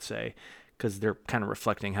prior, I should say, because they're kind of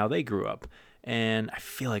reflecting how they grew up. And I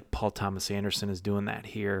feel like Paul Thomas Anderson is doing that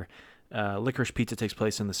here. Licorice Pizza takes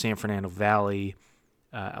place in the San Fernando Valley,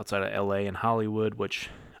 outside of LA and Hollywood, which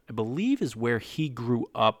I believe is where he grew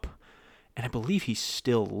up, and I believe he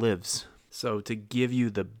still lives. So to give you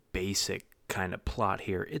the basic kind of plot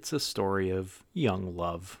here, it's a story of young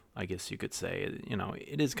love, I guess you could say.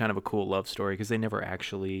 It is kind of a cool love story because they never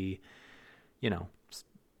actually,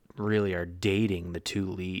 really are dating, the two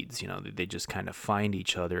leads. They just kind of find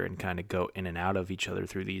each other and kind of go in and out of each other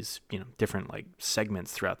through these, different like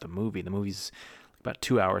segments throughout the movie. The movie's about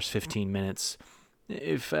 2 hours, 15 minutes.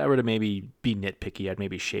 If I were to maybe be nitpicky, I'd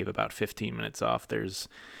maybe shave about 15 minutes off. There's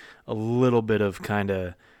a little bit of kind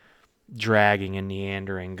of dragging and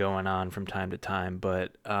meandering going on from time to time,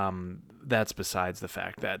 but that's besides the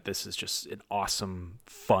fact that this is just an awesome,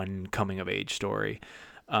 fun coming-of-age story.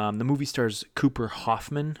 The movie stars Cooper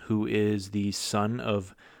Hoffman, who is the son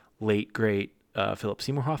of late, great Philip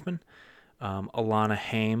Seymour Hoffman. Alana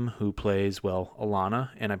Haim, who plays, Alana,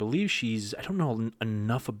 and I believe I don't know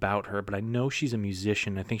enough about her, but I know she's a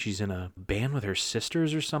musician. I think she's in a band with her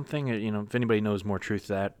sisters or something. If anybody knows more truth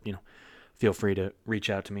to that, feel free to reach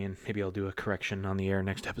out to me, and maybe I'll do a correction on the air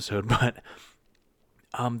next episode. But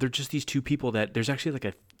they're just these two people that there's actually like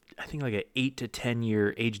a I think like an 8 to 10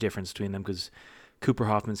 year age difference between them because Cooper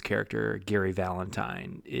Hoffman's character, Gary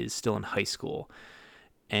Valentine, is still in high school,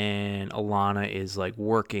 and Alana is like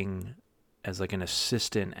working as like an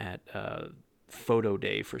assistant at photo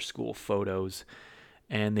day for school photos,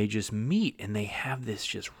 and they just meet and they have this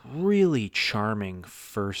just really charming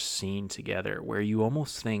first scene together where you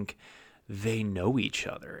almost think they know each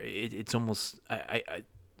other. It's almost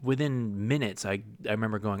within minutes I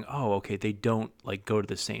remember going, oh, okay, they don't like go to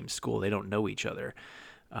the same school, they don't know each other.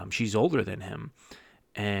 She's older than him,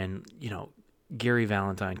 and Gary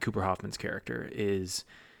Valentine, Cooper Hoffman's character, is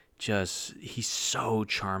just, he's so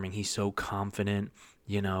charming, he's so confident,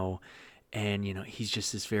 and he's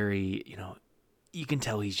just this very, you can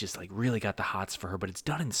tell he's just like really got the hots for her, but it's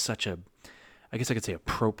done in such a, I guess I could say,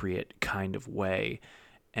 appropriate kind of way.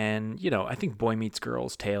 And I think Boy Meets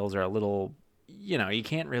Girl's tales are a little, you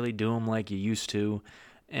can't really do them like you used to,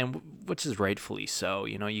 and which is rightfully so.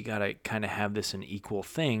 You gotta kind of have this an equal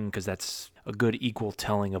thing, because that's a good equal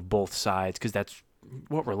telling of both sides, because that's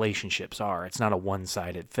what relationships are. It's not a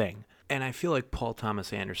one-sided thing. And I feel like Paul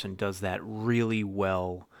Thomas Anderson does that really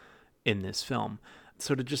well in this film.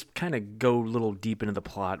 So to just kind of go a little deep into the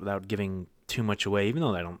plot without giving too much away, even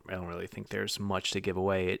though I don't really think there's much to give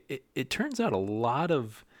away, it turns out a lot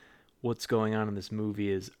of what's going on in this movie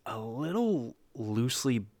is a little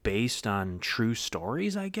loosely based on true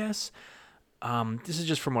stories, I guess. This is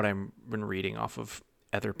just from what I've been reading off of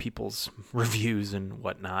other people's reviews and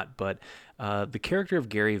whatnot, but the character of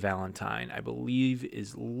Gary Valentine, I believe,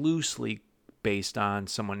 is loosely based on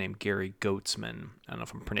someone named Gary Goetzman. I don't know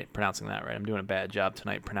if I'm pronouncing that right. I'm doing a bad job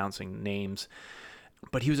tonight pronouncing names.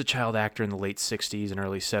 But he was a child actor in the late 60s and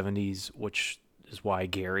early 70s, which is why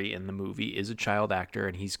Gary in the movie is a child actor,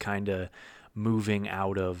 and he's kind of moving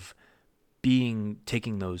out of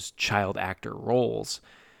taking those child actor roles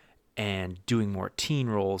and doing more teen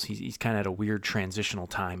roles. He's kind of at a weird transitional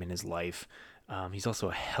time in his life. He's also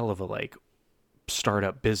a hell of a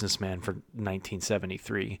startup businessman for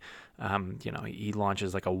 1973. He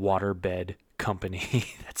launches like a waterbed company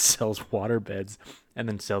that sells waterbeds and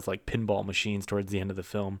then sells like pinball machines towards the end of the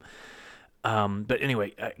film. But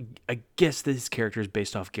anyway, I guess this character is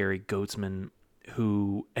based off Gary Goetzman,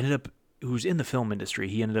 who's in the film industry.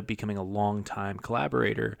 He ended up becoming a longtime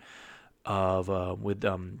collaborator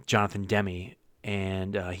with Jonathan Demme,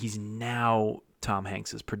 and he's now Tom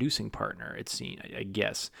Hanks's producing partner, it seems, I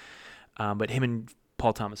guess. But him and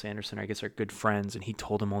Paul Thomas Anderson, I guess, are good friends, and he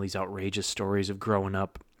told him all these outrageous stories of growing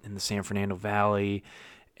up in the San Fernando Valley,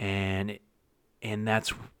 and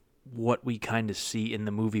that's what we kind of see in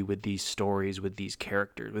the movie with these stories, with these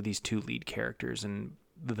characters, with these two lead characters, and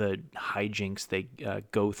the hijinks they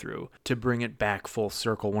go through. To bring it back full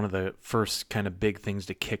circle, one of the first kind of big things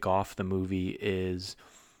to kick off the movie is,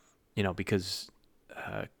 because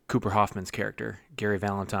Cooper Hoffman's character, Gary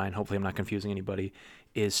Valentine, hopefully I'm not confusing anybody,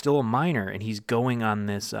 is still a minor, and he's going on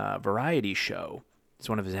this variety show. It's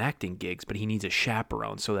one of his acting gigs, but he needs a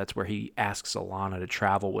chaperone, so that's where he asks Alana to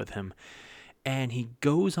travel with him. And he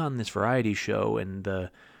goes on this variety show, and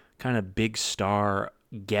the kind of big star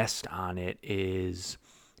guest on it is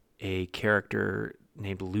a character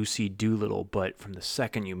named Lucy Doolittle, but from the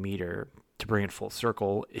second you meet her, to bring it full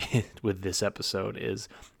circle with this episode,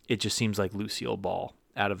 it just seems like Lucille Ball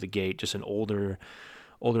out of the gate, just an older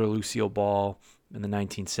Lucille Ball in the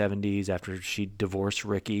 1970s after she divorced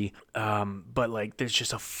Ricky. But there's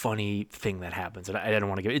just a funny thing that happens, and I don't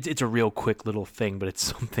want to give it's a real quick little thing, but it's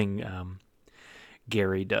something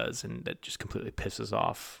Gary does, and that just completely pisses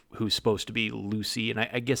off who's supposed to be Lucy. And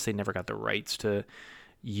I guess they never got the rights to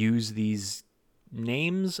use these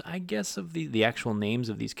names, I guess, of the actual names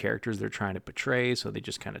of these characters they're trying to portray, so they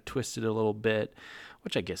just kind of twisted it a little bit,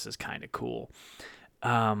 which I guess is kind of cool.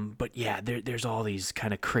 But yeah, there's all these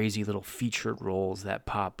kind of crazy little featured roles that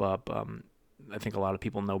pop up. I think a lot of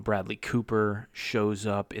people know Bradley Cooper shows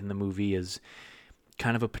up in the movie as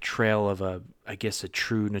kind of a portrayal of a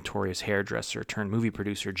true notorious hairdresser turned movie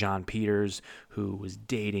producer, John Peters, who was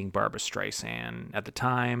dating Barbra Streisand at the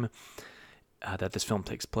time that this film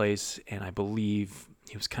takes place, and I believe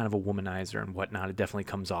he was kind of a womanizer and whatnot. It definitely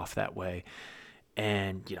comes off that way.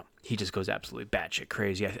 And, he just goes absolutely batshit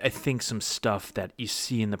crazy. I think some stuff that you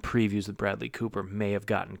see in the previews with Bradley Cooper may have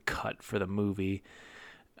gotten cut for the movie,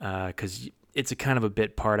 because it's a kind of a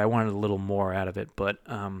bit part. I wanted a little more out of it, but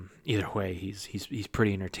either way, he's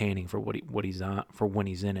pretty entertaining for what he's on, for when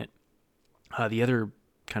he's in it. The other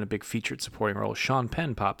kind of big featured supporting role, Sean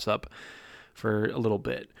Penn, pops up for a little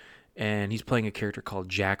bit, and he's playing a character called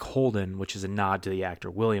Jack Holden, which is a nod to the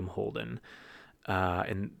actor William Holden.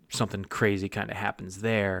 And something crazy kind of happens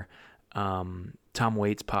there. Tom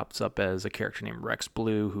Waits pops up as a character named Rex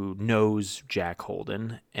Blue who knows Jack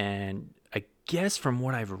Holden. And I guess from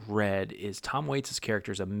what I've read is Tom Waits'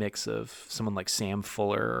 character is a mix of someone like Sam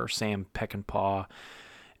Fuller or Sam Peckinpah.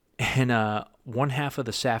 And one half of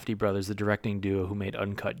the Safdie brothers, the directing duo who made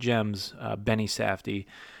Uncut Gems, Benny Safdie,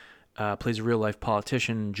 plays a real-life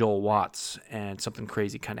politician, Joel Watts, and something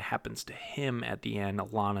crazy kind of happens to him at the end.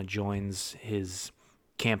 Alana joins his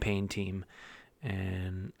campaign team,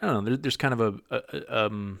 and I don't know, there's kind of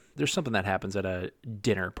there's something that happens at a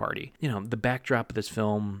dinner party. The backdrop of this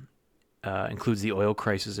film includes the oil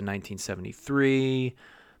crisis in 1973.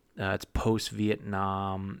 It's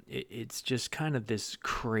post-Vietnam. It's just kind of this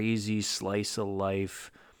crazy slice of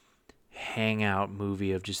life hangout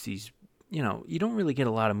movie of just these, you don't really get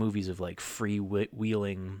a lot of movies of like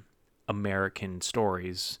freewheeling American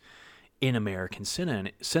stories in American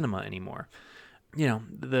cinema anymore.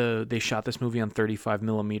 They shot this movie on 35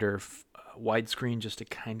 millimeter widescreen just to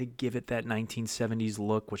kind of give it that 1970s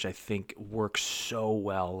look, which I think works so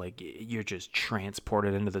well. Like, you're just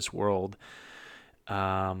transported into this world.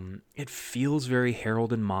 It feels very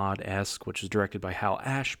Harold and Maude-esque, which is directed by Hal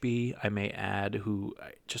Ashby, I may add, who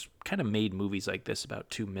just kind of made movies like this about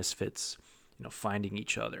two misfits, finding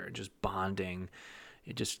each other and just bonding.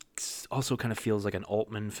 It just also kind of feels like an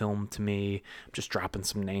Altman film to me. I'm just dropping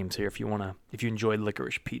some names here. If you enjoyed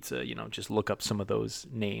Licorice Pizza, just look up some of those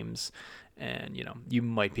names, and you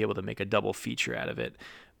might be able to make a double feature out of it.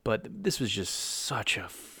 But this was just such a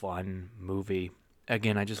fun movie.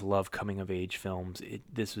 Again, I just love coming of age films.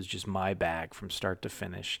 This was just my bag from start to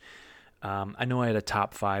finish. I know I had a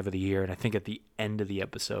top 5 of the year, and I think at the end of the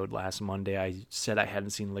episode last Monday, I said I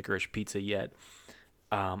hadn't seen Licorice Pizza yet.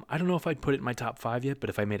 I don't know if I'd put it in my top 5 yet, but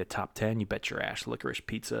if I made a top 10, you bet your ass Licorice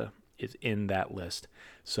Pizza is in that list.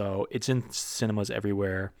 So it's in cinemas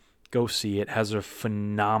everywhere. Go see it. It has a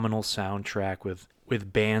phenomenal soundtrack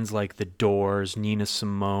with bands like The Doors, Nina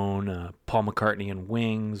Simone, Paul McCartney and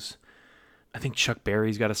Wings. I think Chuck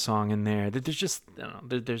Berry's got a song in there. There's just, I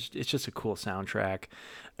don't know, it's just a cool soundtrack.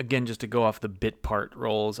 Again, just to go off the bit part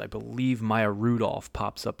roles, I believe Maya Rudolph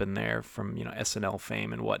pops up in there from, SNL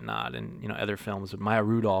fame and whatnot, and, other films. But Maya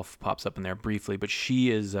Rudolph pops up in there briefly, but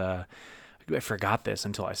she is, I forgot this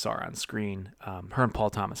until I saw her on screen. Her and Paul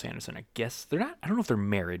Thomas Anderson, I guess they're not, I don't know if they're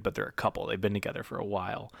married, but they're a couple. They've been together for a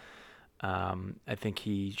while. I think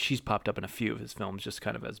she's popped up in a few of his films just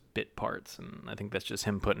kind of as bit parts, and I think that's just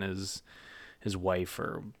him putting his wife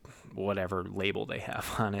or whatever label they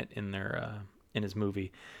have on it in their in his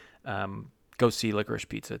movie. Go see Licorice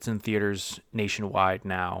Pizza. It's in theaters nationwide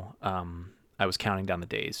now. I was counting down the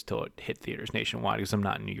days till it hit theaters nationwide because I'm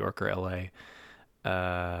not in New York or LA.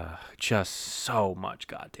 Just so much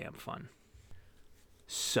goddamn fun.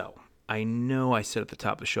 So I know I said at the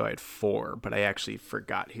top of the show I had 4, but I actually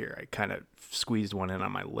forgot here. I kind of squeezed one in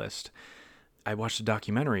on my list. I watched a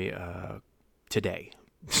documentary today,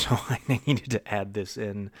 so I needed to add this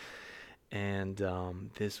in. And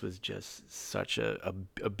this was just such a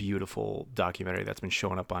beautiful documentary that's been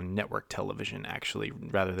showing up on network television, actually,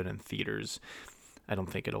 rather than in theaters. I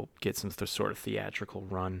don't think it'll get some sort of theatrical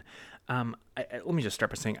run. Let me just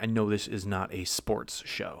start by saying I know this is not a sports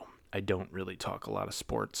show. I don't really talk a lot of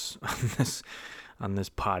sports on this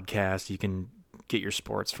podcast. You can get your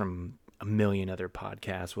sports from a million other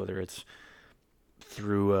podcasts, whether it's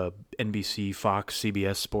through NBC, Fox,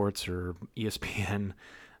 CBS Sports, or ESPN.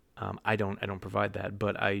 I don't provide that,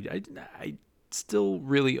 but I still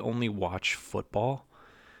really only watch football,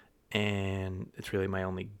 and it's really my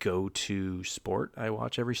only go-to sport. I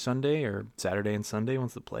watch every Sunday or Saturday and Sunday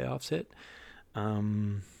once the playoffs hit.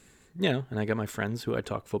 And I got my friends who I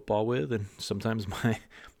talk football with, and sometimes a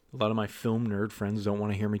lot of my film nerd friends don't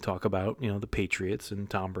want to hear me talk about, the Patriots and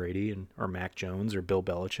Tom Brady or Mac Jones or Bill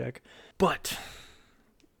Belichick. But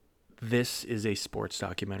this is a sports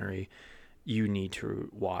documentary you need to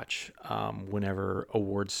watch whenever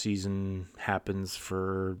awards season happens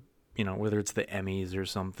for, whether it's the Emmys or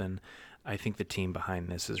something. I think the team behind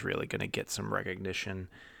this is really going to get some recognition.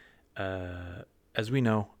 As we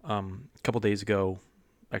know, a couple days ago,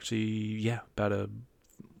 actually, about a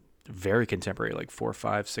very contemporary, like 4,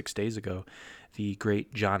 5, 6 days ago, the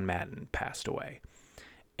great John Madden passed away.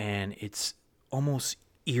 And it's almost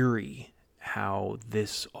eerie how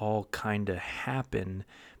this all kind of happened,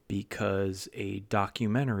 because a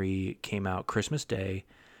documentary came out Christmas Day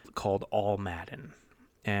called All Madden.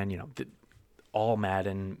 And, All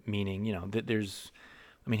Madden meaning,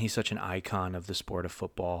 he's such an icon of the sport of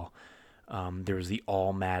football. There was the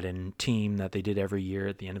All Madden team that they did every year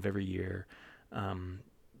at the end of every year. I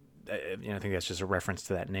think that's just a reference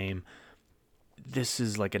to that name. This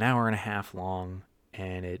is like an hour and a half long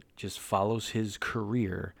and it just follows his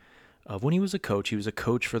career of when he was a coach. He was a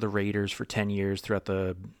coach for the Raiders for 10 years throughout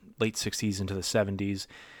the late 60s into the 70s.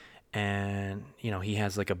 And, he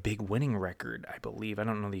has like a big winning record, I believe. I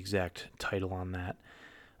don't know the exact title on that.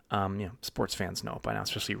 Sports fans know it by now,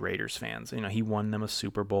 especially Raiders fans. He won them a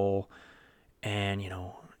Super Bowl, and,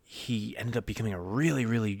 he ended up becoming a really,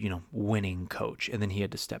 really, winning coach. And then he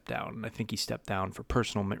had to step down. And I think he stepped down for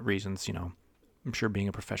personal reasons. I'm sure being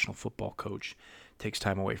a professional football coach takes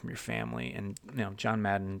time away from your family. And, John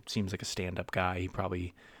Madden seems like a stand-up guy. He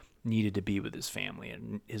probably needed to be with his family,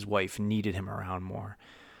 and his wife needed him around more.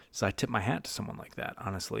 So I tip my hat to someone like that,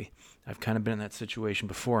 honestly. I've kind of been in that situation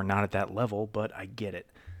before, not at that level, but I get it.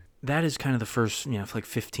 That is kind of the first, like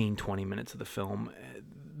 15, 20 minutes of the film.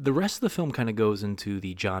 The rest of the film kind of goes into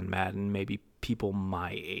the John Madden, maybe people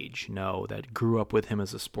my age know, that grew up with him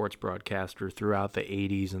as a sports broadcaster throughout the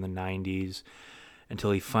 80s and the 90s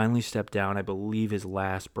until he finally stepped down. I believe his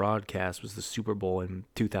last broadcast was the Super Bowl in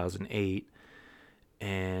 2008.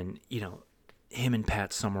 And, him and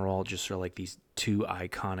Pat Summerall just are like these two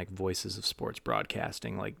iconic voices of sports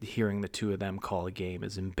broadcasting. Like, hearing the two of them call a game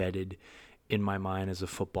is embedded in my mind as a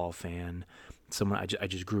football fan. Someone I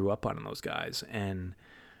just grew up on those guys. And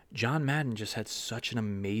John Madden just had such an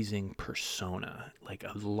amazing persona, like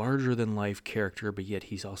a larger than life character, but yet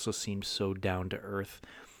he's also seemed so down to earth.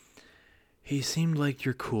 He seemed like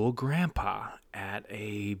your cool grandpa at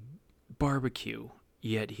a barbecue,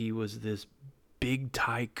 yet he was this big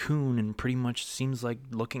tycoon, and pretty much seems like,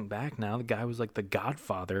 looking back now, the guy was like the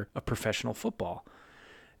godfather of professional football.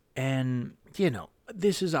 And,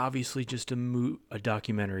 this is obviously just a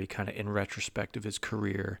documentary kind of in retrospect of his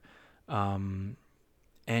career. And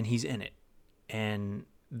he's in it. And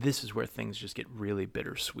this is where things just get really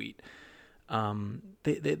bittersweet.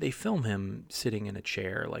 They film him sitting in a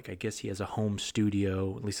chair. Like, I guess he has a home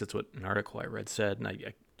studio. At least that's what an article I read said.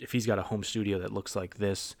 And if he's got a home studio that looks like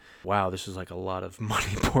this, wow, this is like a lot of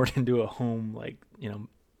money poured into a home,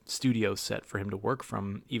 studio set for him to work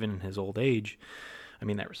from, even in his old age. I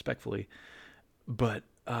mean that respectfully. But,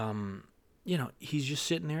 he's just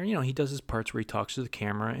sitting there. He does his parts where he talks to the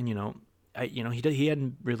camera, and, he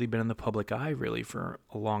hadn't really been in the public eye really for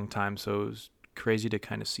a long time, so it was crazy to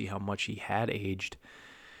kind of see how much he had aged.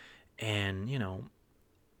 And,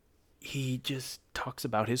 he just talks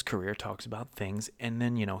about his career, talks about things, and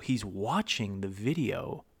then, he's watching the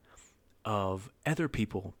video of other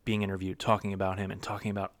people being interviewed, talking about him and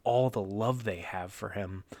talking about all the love they have for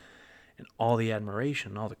him and all the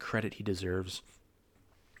admiration, all the credit he deserves.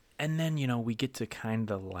 And then, we get to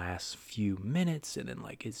kind of the last few minutes, and then,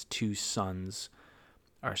 like, his two sons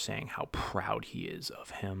are saying how proud he is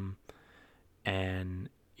of him. And,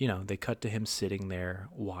 they cut to him sitting there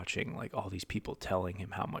watching, like, all these people telling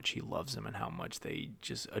him how much he loves him and how much they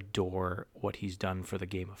just adore what he's done for the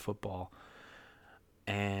game of football.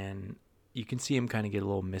 And you can see him kind of get a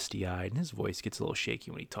little misty-eyed, and his voice gets a little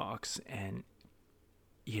shaky when he talks. And,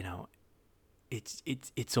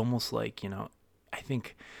 it's almost like, I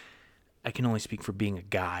think I can only speak for being a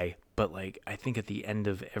guy, but, like, I think at the end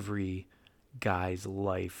of every guy's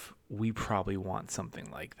life, we probably want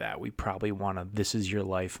something like that. We probably want a "this is your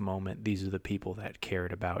life" moment. These are the people that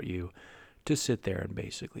cared about you, to sit there and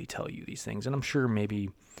basically tell you these things. And I'm sure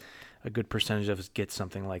maybe a good percentage of us get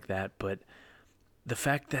something like that, but the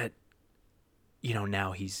fact that,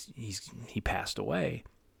 now he passed away,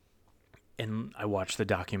 and I watched the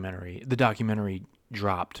documentary. The documentary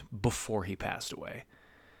dropped before he passed away.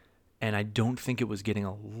 And I don't think it was getting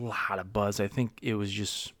a lot of buzz. I think it was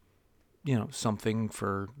just, something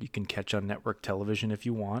you can catch on network television if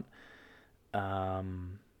you want.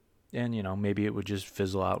 And, maybe it would just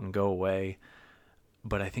fizzle out and go away.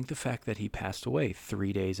 But I think the fact that he passed away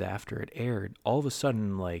 3 days after it aired, all of a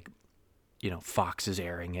sudden, like, Fox is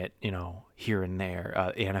airing it, here and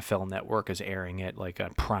there. NFL Network is airing it, like,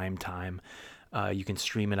 on prime time. You can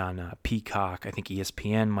stream it on Peacock. I think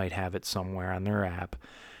ESPN might have it somewhere on their app.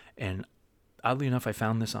 And oddly enough, I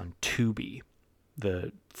found this on Tubi,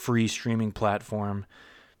 the free streaming platform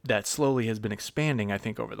that slowly has been expanding, I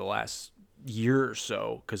think, over the last year or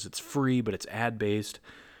so, because it's free, but it's ad-based.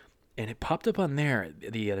 And it popped up on there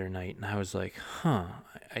the other night, and I was like,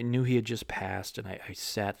 I knew he had just passed, and I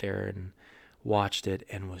sat there and watched it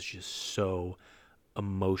and was just so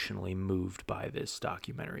emotionally moved by this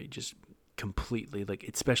documentary, just completely, like,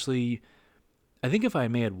 especially, I think if I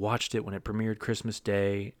may have watched it when it premiered Christmas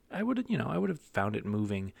Day, I would have found it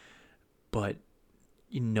moving. But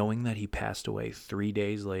knowing that he passed away 3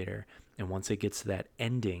 days later, and once it gets to that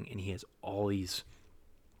ending, and he has all these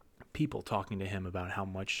people talking to him about how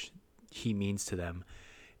much he means to them,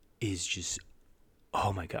 is just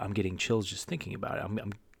Oh my God, I'm getting chills just thinking about it.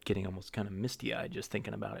 I'm getting almost kind of misty-eyed just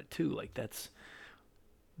thinking about it too. Like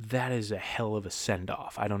that is a hell of a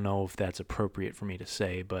send-off. I don't know if that's appropriate for me to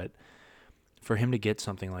say, but for him to get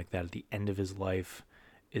something like that at the end of his life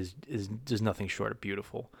is just nothing short of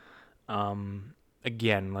beautiful.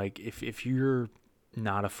 Again, like if you're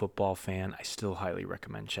not a football fan, I still highly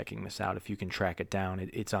recommend checking this out if you can track it down.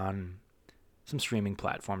 It's on some streaming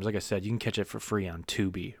platforms. Like I said, you can catch it for free on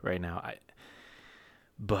Tubi right now.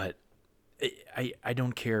 But I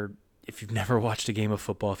don't care if you've never watched a game of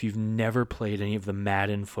football, if you've never played any of the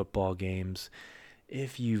Madden football games,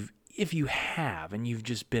 if you have and you've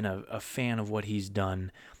just been a fan of what he's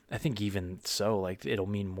done, I think even so, like it'll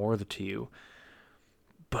mean more to you.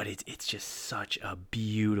 But it's just such a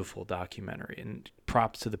beautiful documentary, and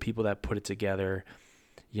props to the people that put it together.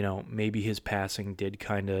 You know, maybe his passing did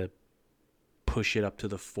kind of push it up to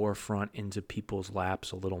the forefront into people's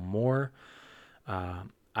laps a little more.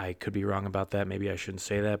 I could be wrong about that. Maybe I shouldn't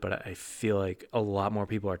say that, but I feel like a lot more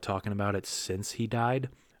people are talking about it since he died.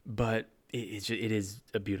 But it is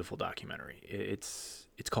a beautiful documentary. It's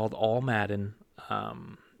called All Madden.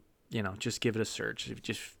 Just give it a search.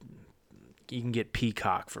 You can get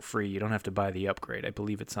Peacock for free. You don't have to buy the upgrade. I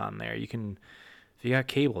believe it's on there. You can, if you got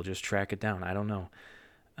cable, just track it down. I don't know.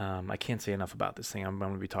 I can't say enough about this thing. I'm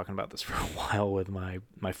going to be talking about this for a while with my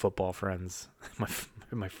football friends,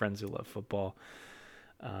 my friends who love football.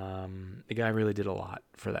 The guy really did a lot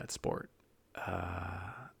for that sport.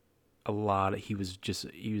 A lot. He was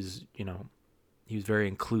very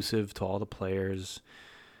inclusive to all the players.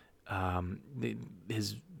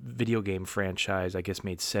 His video game franchise, I guess,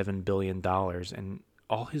 made $7 billion, and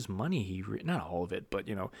all his money not all of it, but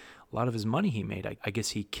a lot of his money he made, I guess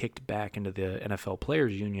he kicked back into the NFL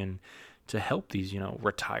Players Union to help these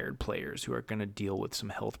retired players who are going to deal with some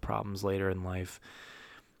health problems later in life.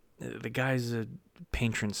 The guy's a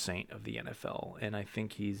patron saint of the NFL, and I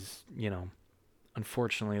think he's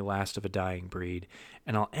unfortunately last of a dying breed.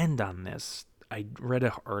 And I'll end on this. I read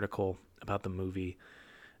an article about the movie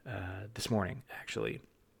this morning, actually.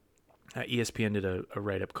 ESPN did a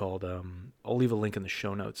write-up called, I'll leave a link in the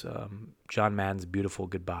show notes, John Madden's Beautiful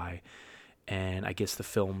Goodbye. And I guess the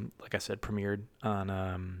film, like I said, premiered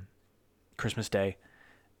on Christmas Day.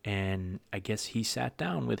 And I guess he sat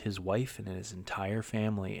down with his wife and his entire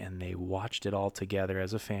family, and they watched it all together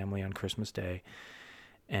as a family on Christmas Day.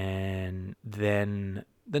 And then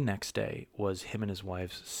the next day was him and his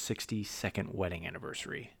wife's 62nd wedding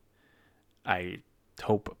anniversary. I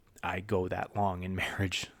hope I go that long in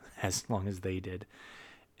marriage, as long as they did.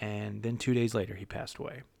 And then 2 days later, he passed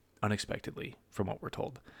away, unexpectedly, from what we're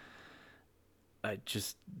told.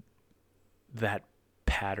 That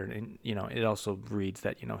pattern, and it also reads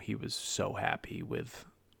that he was so happy with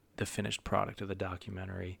the finished product of the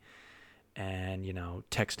documentary, and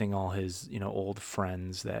texting all his old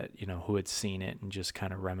friends that who had seen it, and just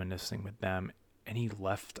kind of reminiscing with them, and he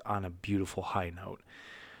left on a beautiful high note.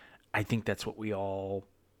 I think that's what we all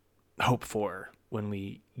hope for when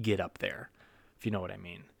we get up there, if you know what I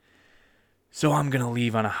mean. So I'm going to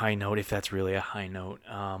leave on a high note, if that's really a high note.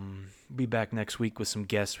 Be back next week with some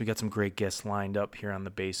guests. We got some great guests lined up here on the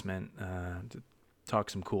basement to talk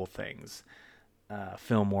some cool things,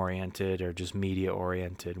 film-oriented or just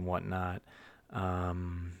media-oriented and whatnot.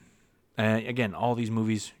 And again, all these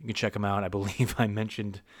movies, you can check them out. I believe I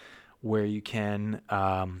mentioned where you can.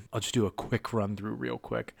 I'll just do a quick run-through real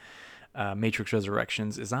quick. Matrix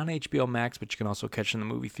Resurrections is on HBO Max, but you can also catch it in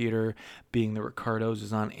the movie theater. Being the Ricardos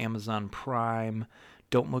is on Amazon Prime.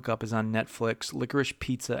 Don't Look Up is on Netflix. Licorice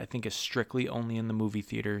Pizza, I think, is strictly only in the movie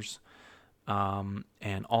theaters.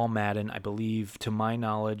 And All Madden, I believe, to my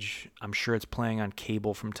knowledge, I'm sure it's playing on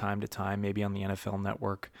cable from time to time, maybe on the NFL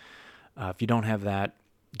Network. If you don't have that,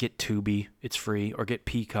 get Tubi. It's free. Or get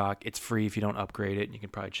Peacock. It's free if you don't upgrade it. You can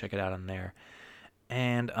probably check it out on there.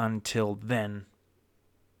 And until then,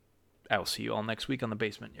 I will see you all next week on The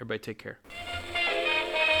Basement. Everybody take care.